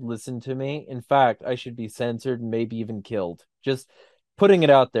 Nobody should listen to me. In fact, I should be censored and maybe even killed. Just putting it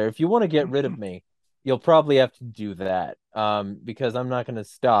out there. If you want to get rid of me, you'll probably have to do that. Because I'm not going to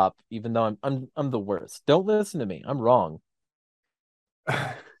stop, even though I'm the worst. Don't listen to me. I'm wrong.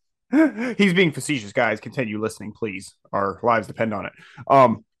 He's being facetious, guys. Continue listening, please. Our lives depend on it.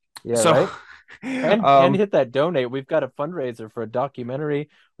 Um, Yeah, so, right. And um, hit that donate. We've got a fundraiser for a documentary.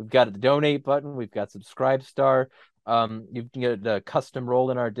 We've got a donate button. We've got Subscribe Star. You can get a custom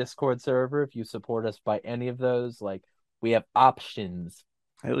role in our Discord server if you support us by any of those. Like we have options.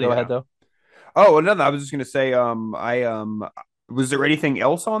 Hell Go ahead yeah. though. Oh, another. I was just gonna say, was there anything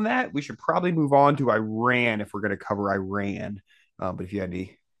else on that? We should probably move on to Iran if we're gonna cover Iran. But if you had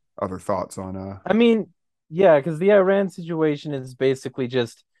any other thoughts on I mean, yeah, because the Iran situation is basically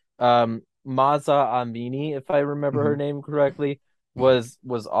just Maza Amini, if I remember her Mhm. name correctly, was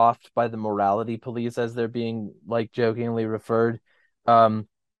offed by the morality police as they're being like jokingly referred. Um,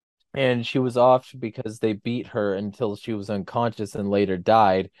 and she was offed because they beat her until she was unconscious and later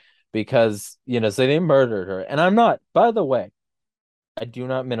died because, so they murdered her. And I'm not, by the way, I do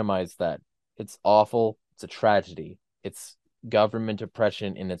not minimize that. It's awful. It's a tragedy. It's government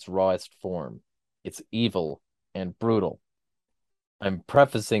oppression in its rawest form. It's evil and brutal. I'm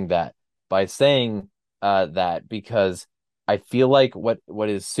prefacing that by saying that because I feel like what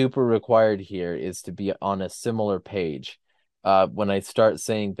is super required here is to be on a similar page. When I start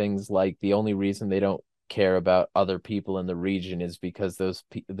saying things like the only reason they don't care about other people in the region is because those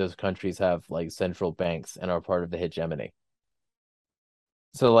countries have like central banks and are part of the hegemony.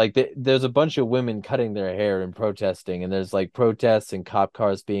 So like there's a bunch of women cutting their hair and protesting, and there's like protests and cop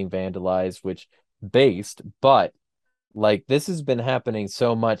cars being vandalized, which based, but like this has been happening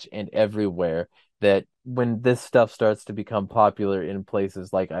so much and everywhere that when this stuff starts to become popular in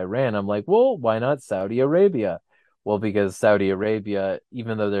places like Iran, I'm like, well, why not Saudi Arabia? Well, because Saudi Arabia,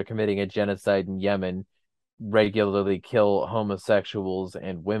 even though they're committing a genocide in Yemen, regularly kill homosexuals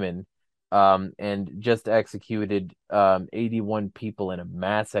and women, and just executed 81 people in a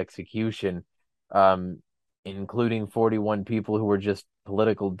mass execution, um, including 41 people who were just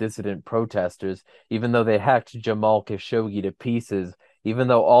political dissident protesters, even though they hacked Jamal Khashoggi to pieces, even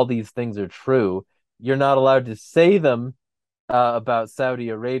though all these things are true, you're not allowed to say them about Saudi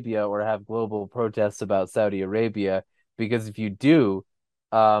Arabia or have global protests about Saudi Arabia because if you do,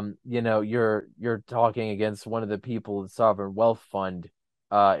 you're talking against one of the people the Sovereign Wealth Fund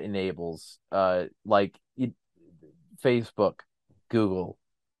enables, Facebook, Google,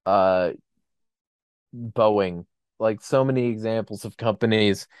 uh, Boeing, like so many examples of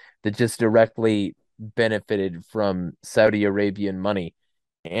companies that just directly benefited from Saudi Arabian money.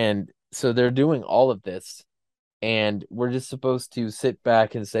 And so they're doing all of this, and we're just supposed to sit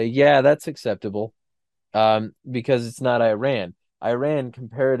back and say, yeah, that's acceptable, because it's not Iran. Iran,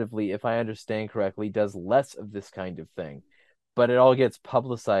 comparatively, if I understand correctly, does less of this kind of thing, but it all gets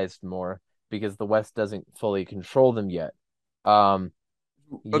publicized more because the West doesn't fully control them yet. Um,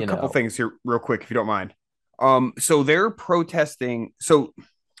 a you couple know, things here, real quick, if you don't mind. So they're protesting. So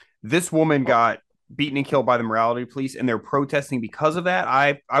this woman got beaten and killed by the morality police, and they're protesting because of that.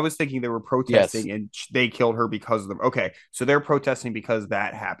 I was thinking they were yes. protesting and they killed her because of them. Okay, so they're protesting because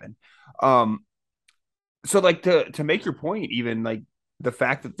that happened. Um, so like to make your point, even like the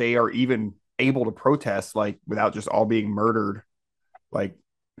fact that they are even able to protest like without just all being murdered, like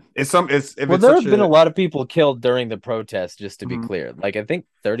it's if Well, it's there such have been a a lot of people killed during the protest, just to be mhm, clear. Like I think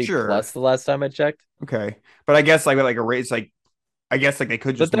 30 sure, plus the last time I checked. okay, but I guess like a race like I guess like they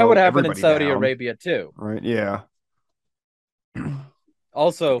could But just that would mow happen in everybody Saudi down, Arabia too. right? Yeah.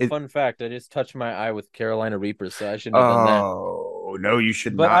 Also, It, fun fact, I just touched my eye with Carolina Reapers, so I shouldn't have done that. oh no, you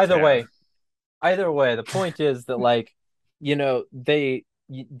should But not have. either way, the point is that like,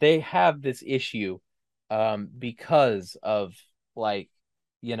 they have this issue because of like,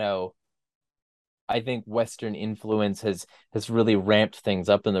 you know, I think Western influence has really ramped things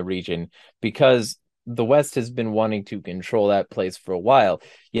up in the region because the West has been wanting to control that place for a while.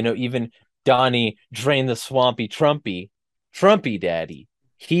 Even Donnie drain the swampy Trumpy daddy.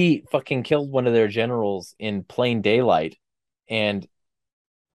 He fucking killed one of their generals in plain daylight and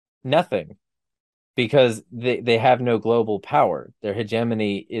nothing because they have no global power. Their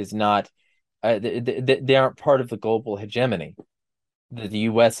hegemony is not they aren't part of the global hegemony that the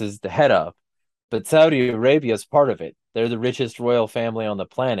US is the head of. But Saudi Arabia is part of it. They're the richest royal family on the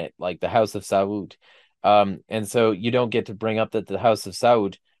planet, like the House of Saud. And so you don't get to bring up that the House of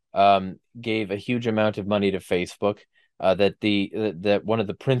Saud gave a huge amount of money to Facebook. That one of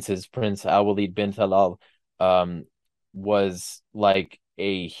the princes, Prince Al Walid bin Talal, was like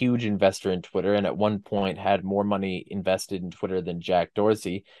a huge investor in Twitter, and at one point had more money invested in Twitter than Jack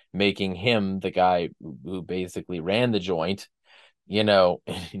Dorsey, making him the guy who basically ran the joint,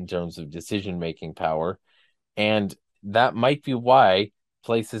 in terms of decision making power. And that might be why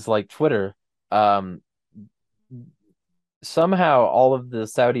places like Twitter, um, somehow all of the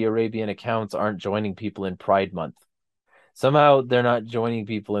Saudi Arabian accounts aren't joining people in Pride Month. Somehow they're not joining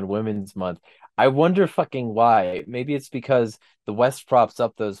people in Women's Month. I wonder fucking why. Maybe it's because the West props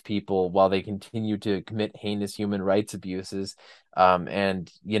up those people while they continue to commit heinous human rights abuses,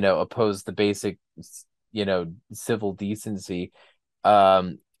 and oppose the basic, civil decency,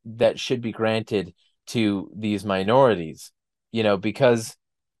 that should be granted to these minorities, because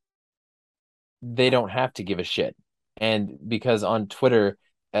they don't have to give a shit. And because on Twitter,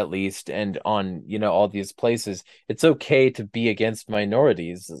 at least, and on, all these places, it's okay to be against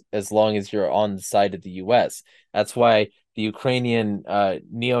minorities as long as you're on the side of the US. That's why the Ukrainian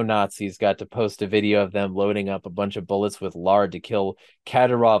neo-Nazis got to post a video of them loading up a bunch of bullets with lard to kill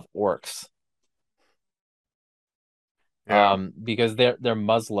Kadyrov orcs. Yeah. Because they're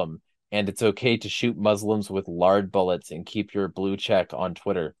Muslim, and it's okay to shoot Muslims with lard bullets and keep your blue check on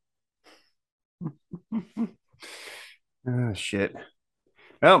Twitter. Oh, shit.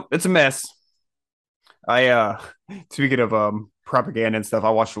 Well, it's a mess. I speaking of propaganda and stuff, I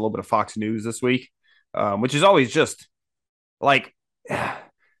watched a little bit of Fox News this week, which is always just like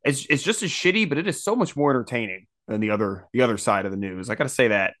it's just as shitty, but it is so much more entertaining than the other side of the news. I gotta say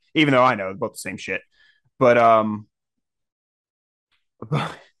that, even though I know both the same shit. But I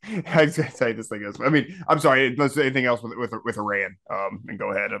was gonna say this thing is. I mean, I'm sorry. Unless anything else with Iran, and go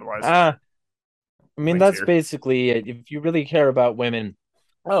ahead. Otherwise, I mean, Link's that's here. basically it. If you really care about women.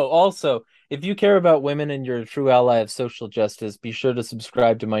 Oh, also, if you care about women and you're a true ally of social justice, be sure to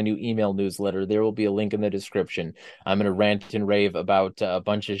subscribe to my new email newsletter. There will be a link in the description. I'm going to rant and rave about a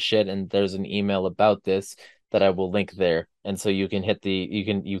bunch of shit, and there's an email about this that I will link there. And so you can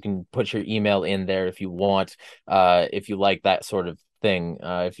you can put your email in there if you want, if you like that sort of thing,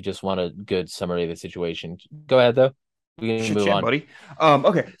 if you just want a good summary of the situation. Go ahead though. We can Shit, move shit, on. buddy.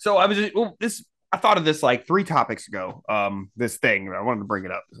 Okay, so this. I thought of this like 3 topics ago. This thing I wanted to bring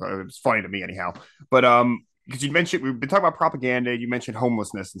it up. So it was funny to me anyhow. But because you mentioned we've been talking about propaganda, you mentioned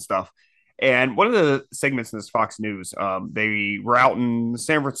homelessness and stuff. And one of the segments in this Fox News, they were out in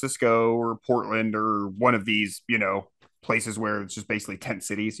San Francisco or Portland or one of these, places where it's just basically tent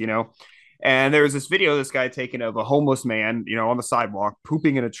cities. And there was this video of this guy taking of a homeless man, on the sidewalk,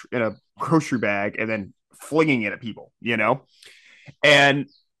 pooping in a grocery bag and then flinging it at people. And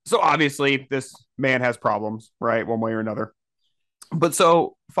so obviously this man has problems, right? One way or another. But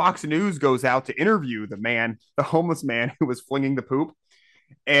so Fox News goes out to interview the homeless man who was flinging the poop.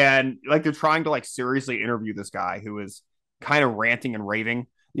 And like they're trying to like seriously interview this guy who is kind of ranting and raving,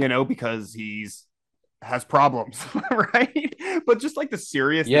 because he's has problems, right? But just like the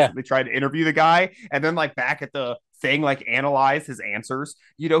seriousness Yeah. that they tried to interview the guy, and then like back at the thing, like analyze his answers.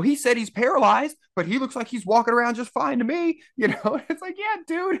 He said he's paralyzed, but he looks like he's walking around just fine to me. It's like, yeah,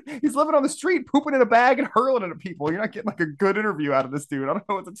 dude, he's living on the street, pooping in a bag and hurling it at people. You're not getting like a good interview out of this dude. I don't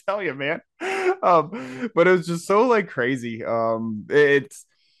know what to tell you, man. But it was just so like crazy. It's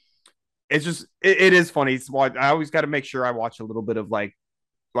just it is funny. I always got to make sure I watch a little bit of like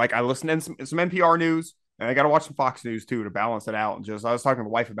I listen to some NPR news and I got to watch some Fox News too to balance it out. And just I was talking to the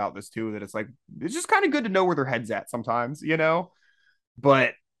wife about this too, that it's just kind of good to know where their heads at sometimes.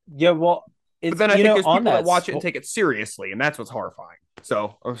 But Yeah, well, but it's then I think there's on people that that watch it and take it seriously, and that's what's horrifying.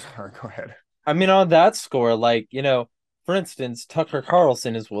 So, oh, sorry, go ahead. I mean, on that score, like, for instance, Tucker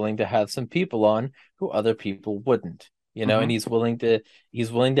Carlson is willing to have some people on who other people wouldn't, and Mm-hmm. he's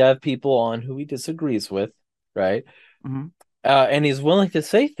willing to have people on who he disagrees with, right? Mm-hmm. And he's willing to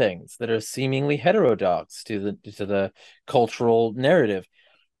say things that are seemingly heterodox to the cultural narrative.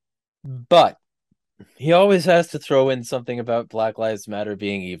 But he always has to throw in something about Black Lives Matter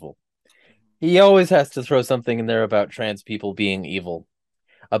being evil. He always has to throw something in there about trans people being evil,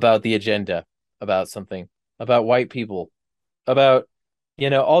 about the agenda, about something, about white people, about,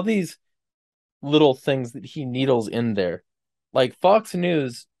 all these little things that he needles in there. Like Fox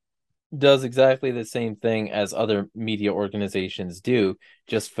News does exactly the same thing as other media organizations do,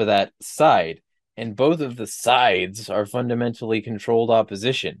 just for that side. And both of the sides are fundamentally controlled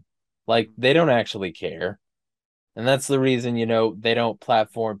opposition. Like they don't actually care. And that's the reason, they don't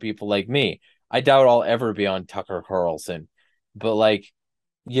platform people like me. I doubt I'll ever be on Tucker Carlson, but like,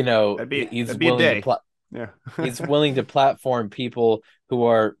 he's That'd be a willing to day. Yeah. he's willing to platform people who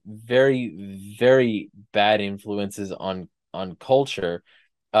are very, very bad influences on culture,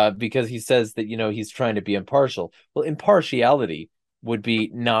 because he says that he's trying to be impartial. Well, impartiality would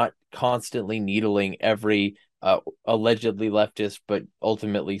be not constantly needling every allegedly leftist but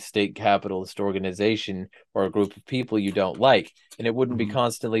ultimately state capitalist organization or a group of people you don't like, and it wouldn't be Mhm.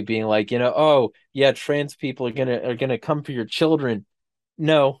 constantly being like, oh yeah, trans people are gonna come for your children.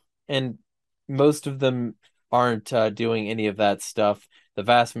 No, and most of them aren't doing any of that stuff. The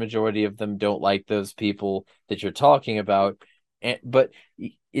vast majority of them don't like those people that you're talking about. but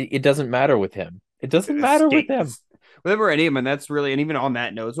it doesn't matter with him. It doesn't matter with Escape. him. Whatever any of them, and that's really, and even on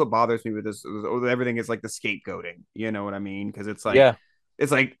that note, it's what bothers me with this. Everything is like the scapegoating. You know what I mean? Because Yeah,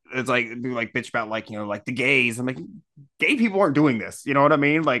 it's like bitch about like like the gays. I'm like, gay people aren't doing this. You know what I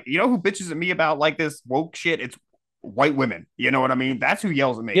mean? Like, who bitches at me about like this woke shit? It's white women. You know what I mean? That's who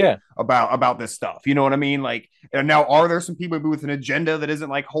yells at me yeah. about this stuff. You know what I mean? Like, and now are there some people with an agenda that isn't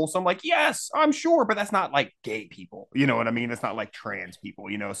like wholesome? Like, yes, I'm sure, but that's not like gay people. You know what I mean? It's not like trans people.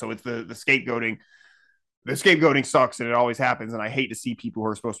 So it's the scapegoating. The scapegoating sucks, and it always happens. And I hate to see people who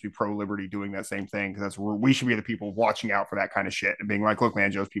are supposed to be pro liberty doing that same thing, because we should be the people watching out for that kind of shit and being like, look,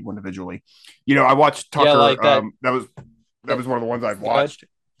 man, Joe's people individually. I watched Yeah, Tucker. like that. That that was one of the ones I'd Go ahead. watched.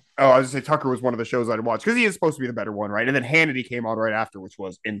 Oh, I was gonna say Tucker was one of the shows I'd watched because he is supposed to be the better one, right? And then Hannity came on right after, which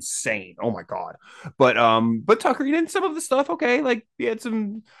was insane. Oh my god! But Tucker, he did some of the stuff okay. Like he had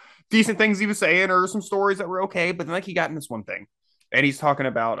some decent things he was saying, or some stories that were okay. But then like he got in this one thing, and he's talking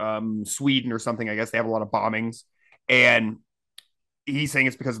about Sweden or something. I guess they have a lot of bombings, and he's saying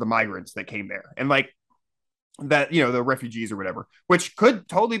it's because of the migrants that came there, and like that the refugees or whatever, which could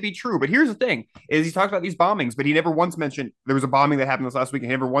totally be true. But here's the thing: is he talks about these bombings, but he never once mentioned there was a bombing that happened this last week, and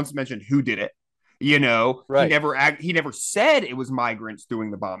he never once mentioned who did it. He Right. never said it was migrants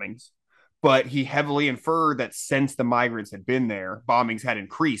doing the bombings, but he heavily inferred that since the migrants had been there, bombings had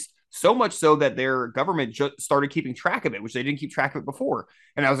increased. So much so that their government just started keeping track of it, which they didn't keep track of it before.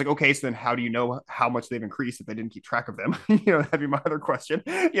 And I was like, okay, so then how do you know how much they've increased if they didn't keep track of them? That'd be my other question.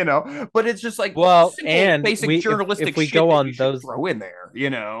 But it's just like Well, simple, and basic if journalistic we shit go that you on should those throw in there.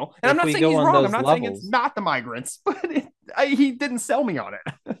 And I'm if not we saying go he's on wrong. I'm those not saying it's levels, not the migrants, but he didn't sell me on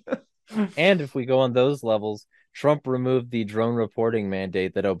it. and if we go on those levels, Trump removed the drone reporting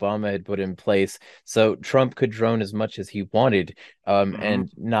mandate that Obama had put in place, so Trump could drone as much as he wanted, Mm-hmm.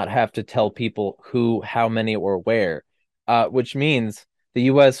 and not have to tell people who, how many, or where. Which means the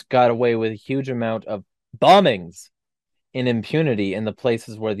U.S. got away with a huge amount of bombings in impunity in the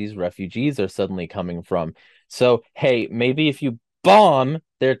places where these refugees are suddenly coming from. So, hey, maybe if you bomb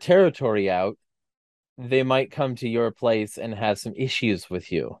their territory out, they might come to your place and have some issues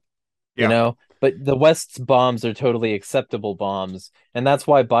with you, you Yeah. know? But the West's bombs are totally acceptable bombs. And that's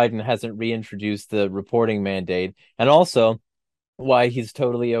why Biden hasn't reintroduced the reporting mandate. And also why he's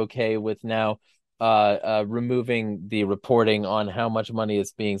totally okay with now removing the reporting on how much money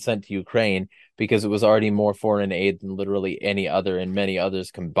is being sent to Ukraine, because it was already more foreign aid than literally any other and many others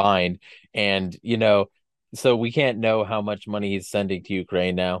combined. And, so we can't know how much money he's sending to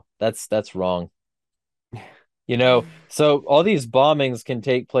Ukraine now. That's wrong. So all these bombings can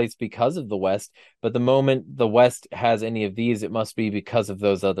take place because of the West, but the moment the West has any of these, it must be because of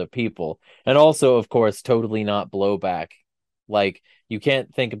those other people. And also, of course, totally not blowback. Like, you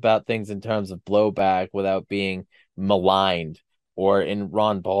can't think about things in terms of blowback without being maligned, or in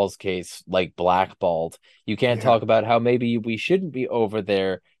Ron Paul's case, like blackballed. You can't Yeah. talk about how maybe we shouldn't be over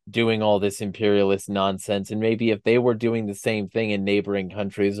there doing all this imperialist nonsense. And maybe if they were doing the same thing in neighboring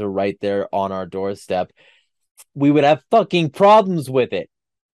countries or right there on our doorstep, we would have fucking problems with it.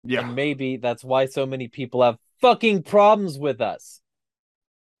 Yeah. And maybe that's why so many people have fucking problems with us.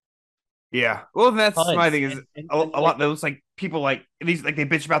 Yeah. Well, that's my Tons. thing is And a lot like, of those like people like these like they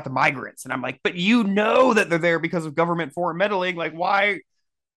bitch about the migrants, and I'm like, but you know that they're there because of government foreign meddling. Like, why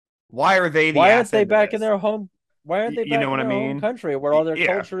are they the why aren't they asset to back in this? their home? Why aren't they You know back in what I their home mean? country where all their Yeah.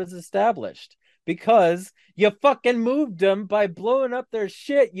 culture is established? Because you fucking moved them by blowing up their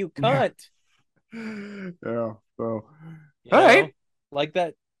shit, you Yeah. cunt. Yeah. So, You all right. know, like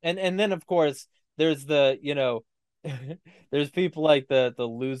that. And then of course there's there's people like the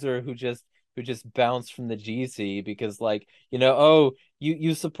loser who just bounced from the GC because, like, oh,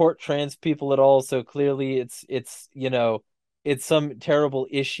 you support trans people at all, so clearly it's some terrible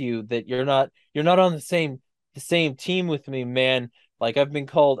issue that you're not on the same team with me, man. Like, I've been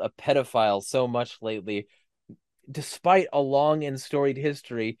called a pedophile so much lately, despite a long and storied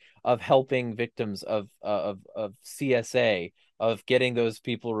history of helping victims of CSA, of getting those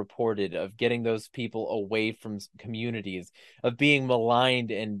people reported, of getting those people away from communities, of being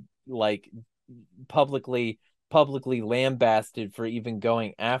maligned and, like, publicly publicly lambasted for even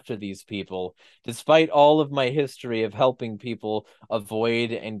going after these people. Despite all of my history of helping people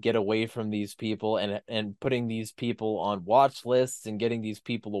avoid and get away from these people, and putting these people on watch lists and getting these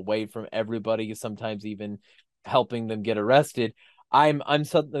people away from everybody, sometimes even helping them get arrested, I'm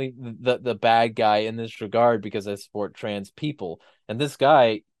suddenly the bad guy in this regard because I support trans people. And this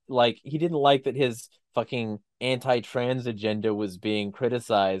guy, like, he didn't like that his fucking anti-trans agenda was being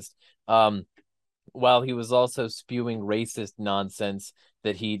criticized, while he was also spewing racist nonsense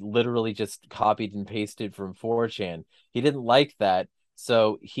that he literally just copied and pasted from 4chan. He didn't like that,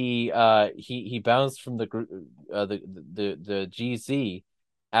 so he bounced from the group, the GZ,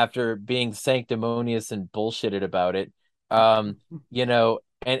 after being sanctimonious and bullshitted about it. You know,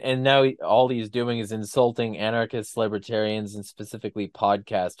 and now all he's doing is insulting anarchists, libertarians, and specifically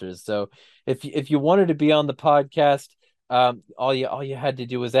podcasters. So if you wanted to be on the podcast, all you had to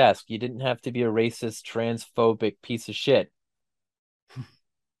do was ask. You didn't have to be a racist, transphobic piece of shit.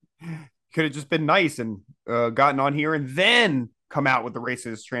 Could have just been nice and gotten on here and then come out with the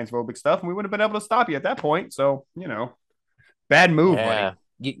racist, transphobic stuff, and we wouldn't have been able to stop you at that point. So, bad move, yeah.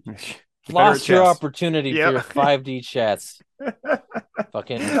 buddy. Lost your opportunity for your 5D chats.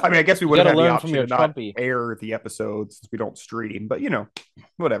 Fucking. I mean, I guess we would have had the option to not Trumpy. air the episodes since we don't stream, but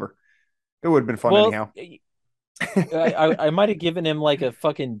whatever. It would have been fun anyhow. I might have given him like a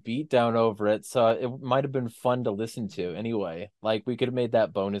fucking beat down over it, so it might have been fun to listen to anyway. Like, we could have made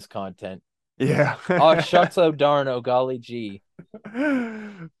that bonus content. Yeah. Oh, shucks, oh darn, oh golly gee.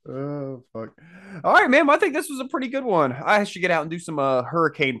 Oh fuck. All right, man. Well, I think this was a pretty good one. I should get out and do some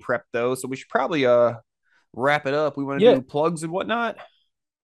hurricane prep though, so we should probably wrap it up. We want to do plugs and whatnot.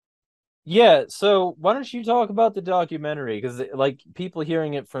 Yeah, so why don't you talk about the documentary? Because like people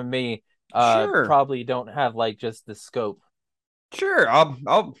hearing it from me Sure. probably don't have like just the scope. Sure.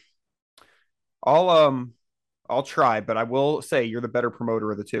 I'll try, but I will say you're the better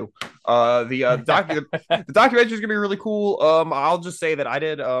promoter of the two. The documentary is gonna be really cool. I'll just say that I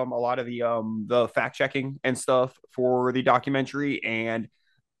did a lot of the fact checking and stuff for the documentary, and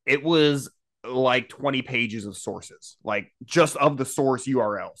it was like 20 pages of sources, like just of the source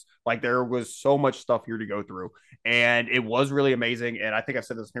URLs. Like there was so much stuff here to go through, and it was really amazing. And I think I've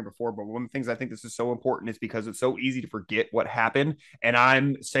said this here before, but one of the things I think this is so important is because it's so easy to forget what happened. And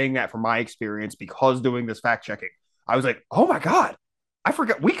I'm saying that from my experience because doing this fact checking, I was like, oh my God, I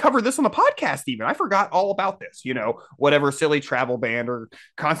forgot we covered this on the podcast. Even I forgot all about this, whatever silly travel ban or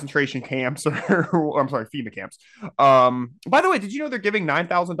concentration camps or I'm sorry, FEMA camps. By the way, did you know they're giving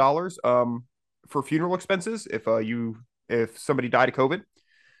 $9,000 for funeral expenses if somebody died of COVID?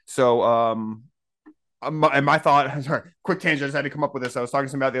 So my thought, sorry, quick tangent, I just had to come up with this. I was talking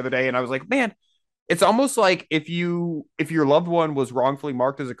to somebody about the other day, and I was like, man, it's almost like if your loved one was wrongfully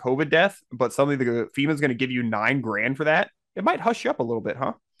marked as a COVID death, but suddenly the FEMA is going to give you $9,000 for that, it might hush you up a little bit,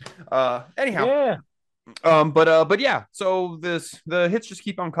 huh? Anyhow, yeah. But yeah, so the hits just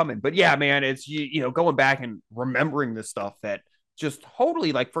keep on coming. But yeah, man, it's going back and remembering this stuff that just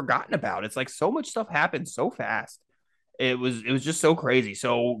totally like forgotten about. It's like so much stuff happened so fast. It was just so crazy.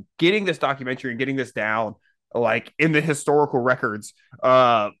 So getting this documentary and getting this down like in the historical records,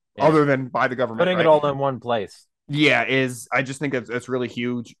 other than by the government, putting it all in one place. Yeah, I just think it's really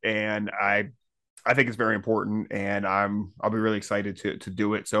huge, and I think it's very important, and I'll be really excited to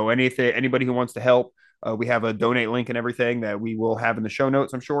do it. So anybody who wants to help, we have a donate link and everything that we will have in the show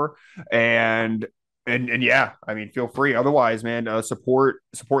notes, I'm sure. And yeah, I mean, feel free. Otherwise, man, support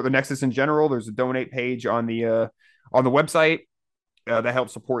the Nexus in general. There's a donate page on the website that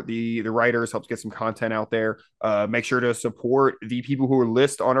helps support the writers, helps get some content out there. Make sure to support the people who are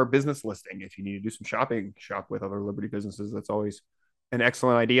listed on our business listing. If you need to do some shopping, shop with other Liberty businesses. That's always an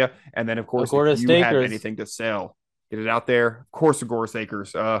excellent idea. And then, of course, Agora if you Stakers. have anything to sell, get it out there. Of course, Agora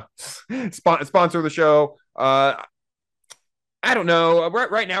Stakers, sponsor the show. I don't know.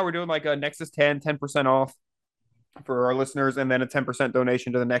 Right now, we're doing like a Nexus 10% off for our listeners, and then a 10%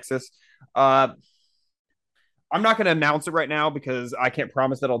 donation to the Nexus. I'm not going to announce it right now because I can't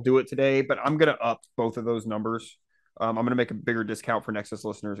promise that I'll do it today, but I'm going to up both of those numbers. I'm going to make a bigger discount for Nexus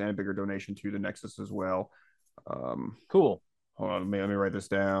listeners and a bigger donation to the Nexus as well. Cool. Hold on, let me write this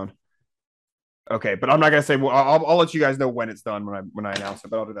down. Okay, but I'm not gonna say. Well, I'll let you guys know when it's done when I announce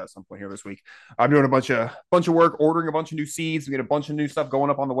it. But I'll do that at some point here this week. I'm doing a bunch of work, ordering a bunch of new seeds. We get a bunch of new stuff going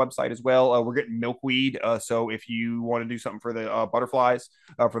up on the website as well. We're getting milkweed. So if you want to do something for the butterflies,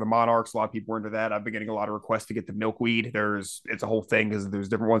 for the monarchs, a lot of people are into that. I've been getting a lot of requests to get the milkweed. It's a whole thing because there's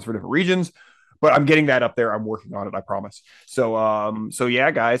different ones for different regions. But I'm getting that up there. I'm working on it. I promise. So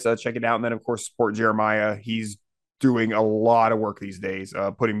yeah, guys, check it out. And then of course support Jeremiah. He's doing a lot of work these days,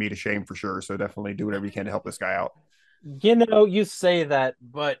 putting me to shame for sure. So definitely do whatever you can to help this guy out. You say that,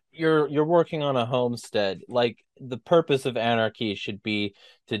 but you're working on a homestead. Like, the purpose of anarchy should be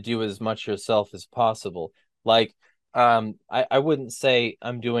to do as much yourself as possible. Like, I wouldn't say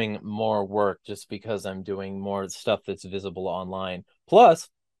I'm doing more work just because I'm doing more stuff that's visible online. Plus,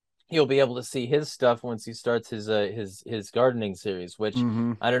 you'll be able to see his stuff once he starts his gardening series, which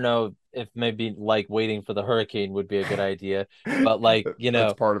I don't know if maybe like waiting for the hurricane would be a good idea, but like,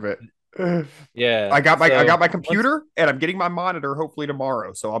 that's part of it. Yeah. I got my computer and I'm getting my monitor hopefully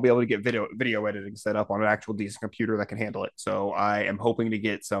tomorrow, so I'll be able to get video editing set up on an actual decent computer that can handle it. So I am hoping to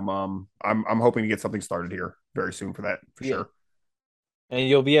get some I'm hoping to get something started here very soon for that for sure. And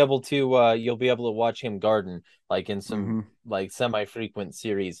you'll be able to watch him garden like in some like semi-frequent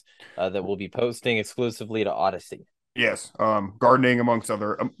series that we'll be posting exclusively to Odyssey. Yes, gardening amongst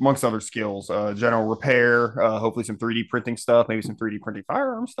other skills, general repair, hopefully some 3D printing stuff, maybe some 3D printing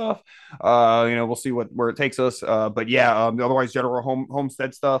firearm stuff. We'll see where it takes us. But yeah, otherwise general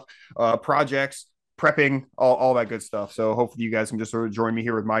homestead stuff, projects, prepping, all that good stuff. So hopefully you guys can just sort of join me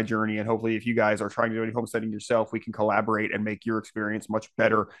here with my journey, and hopefully if you guys are trying to do any homesteading yourself, we can collaborate and make your experience much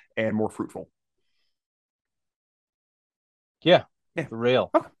better and more fruitful. Yeah, for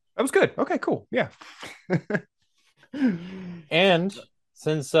real. Oh, that was good. Okay, cool. Yeah. And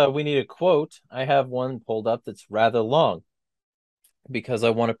since we need a quote, I have one pulled up that's rather long because I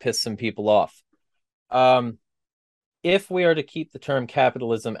want to piss some people off. If we are to keep the term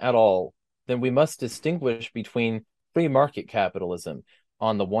capitalism at all, then we must distinguish between free market capitalism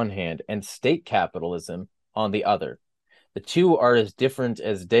on the one hand and state capitalism on the other. The two are as different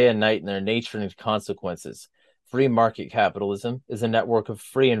as day and night in their nature and consequences. Free market capitalism is a network of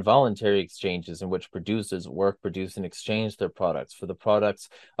free and voluntary exchanges in which producers work, produce, and exchange their products for the products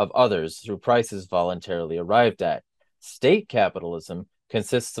of others through prices voluntarily arrived at. State capitalism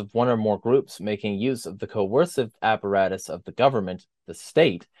consists of one or more groups making use of the coercive apparatus of the government, the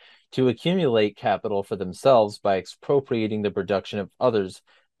state, to accumulate capital for themselves by expropriating the production of others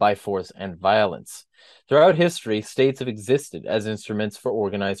by force and violence. Throughout history, states have existed as instruments for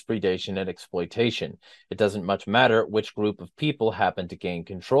organized predation and exploitation. It doesn't much matter which group of people happen to gain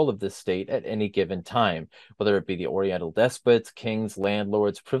control of this state at any given time, whether it be the Oriental despots, kings,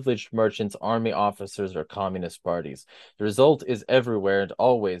 landlords, privileged merchants, army officers, or communist parties. The result is everywhere and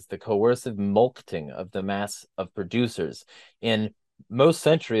always the coercive mulcting of the mass of producers. In most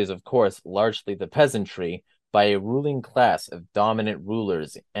centuries, of course, largely the peasantry, by a ruling class of dominant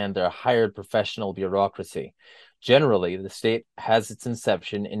rulers and their hired professional bureaucracy. Generally, the state has its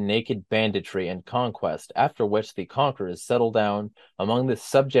inception in naked banditry and conquest, after which the conquerors settle down among the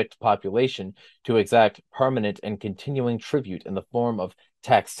subject population to exact permanent and continuing tribute in the form of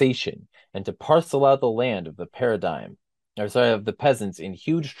taxation, and to parcel out the land of the of the peasants in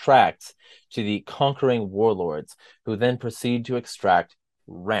huge tracts to the conquering warlords, who then proceed to extract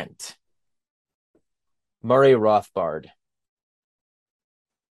rent. Murray Rothbard. Of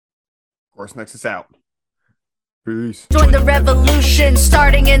course, next is out. Peace. Join the revolution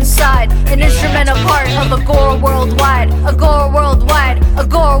starting inside. An instrumental part of Agora Worldwide. Agora Worldwide.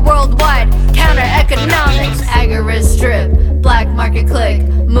 Agora Worldwide. Counter economics. Agorist strip. Black market click.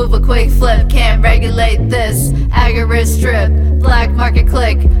 Move a quick flip. Can't regulate this. Agorist strip. Black market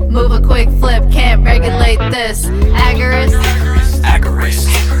click. Move a quick flip. Can't regulate this. Agorist.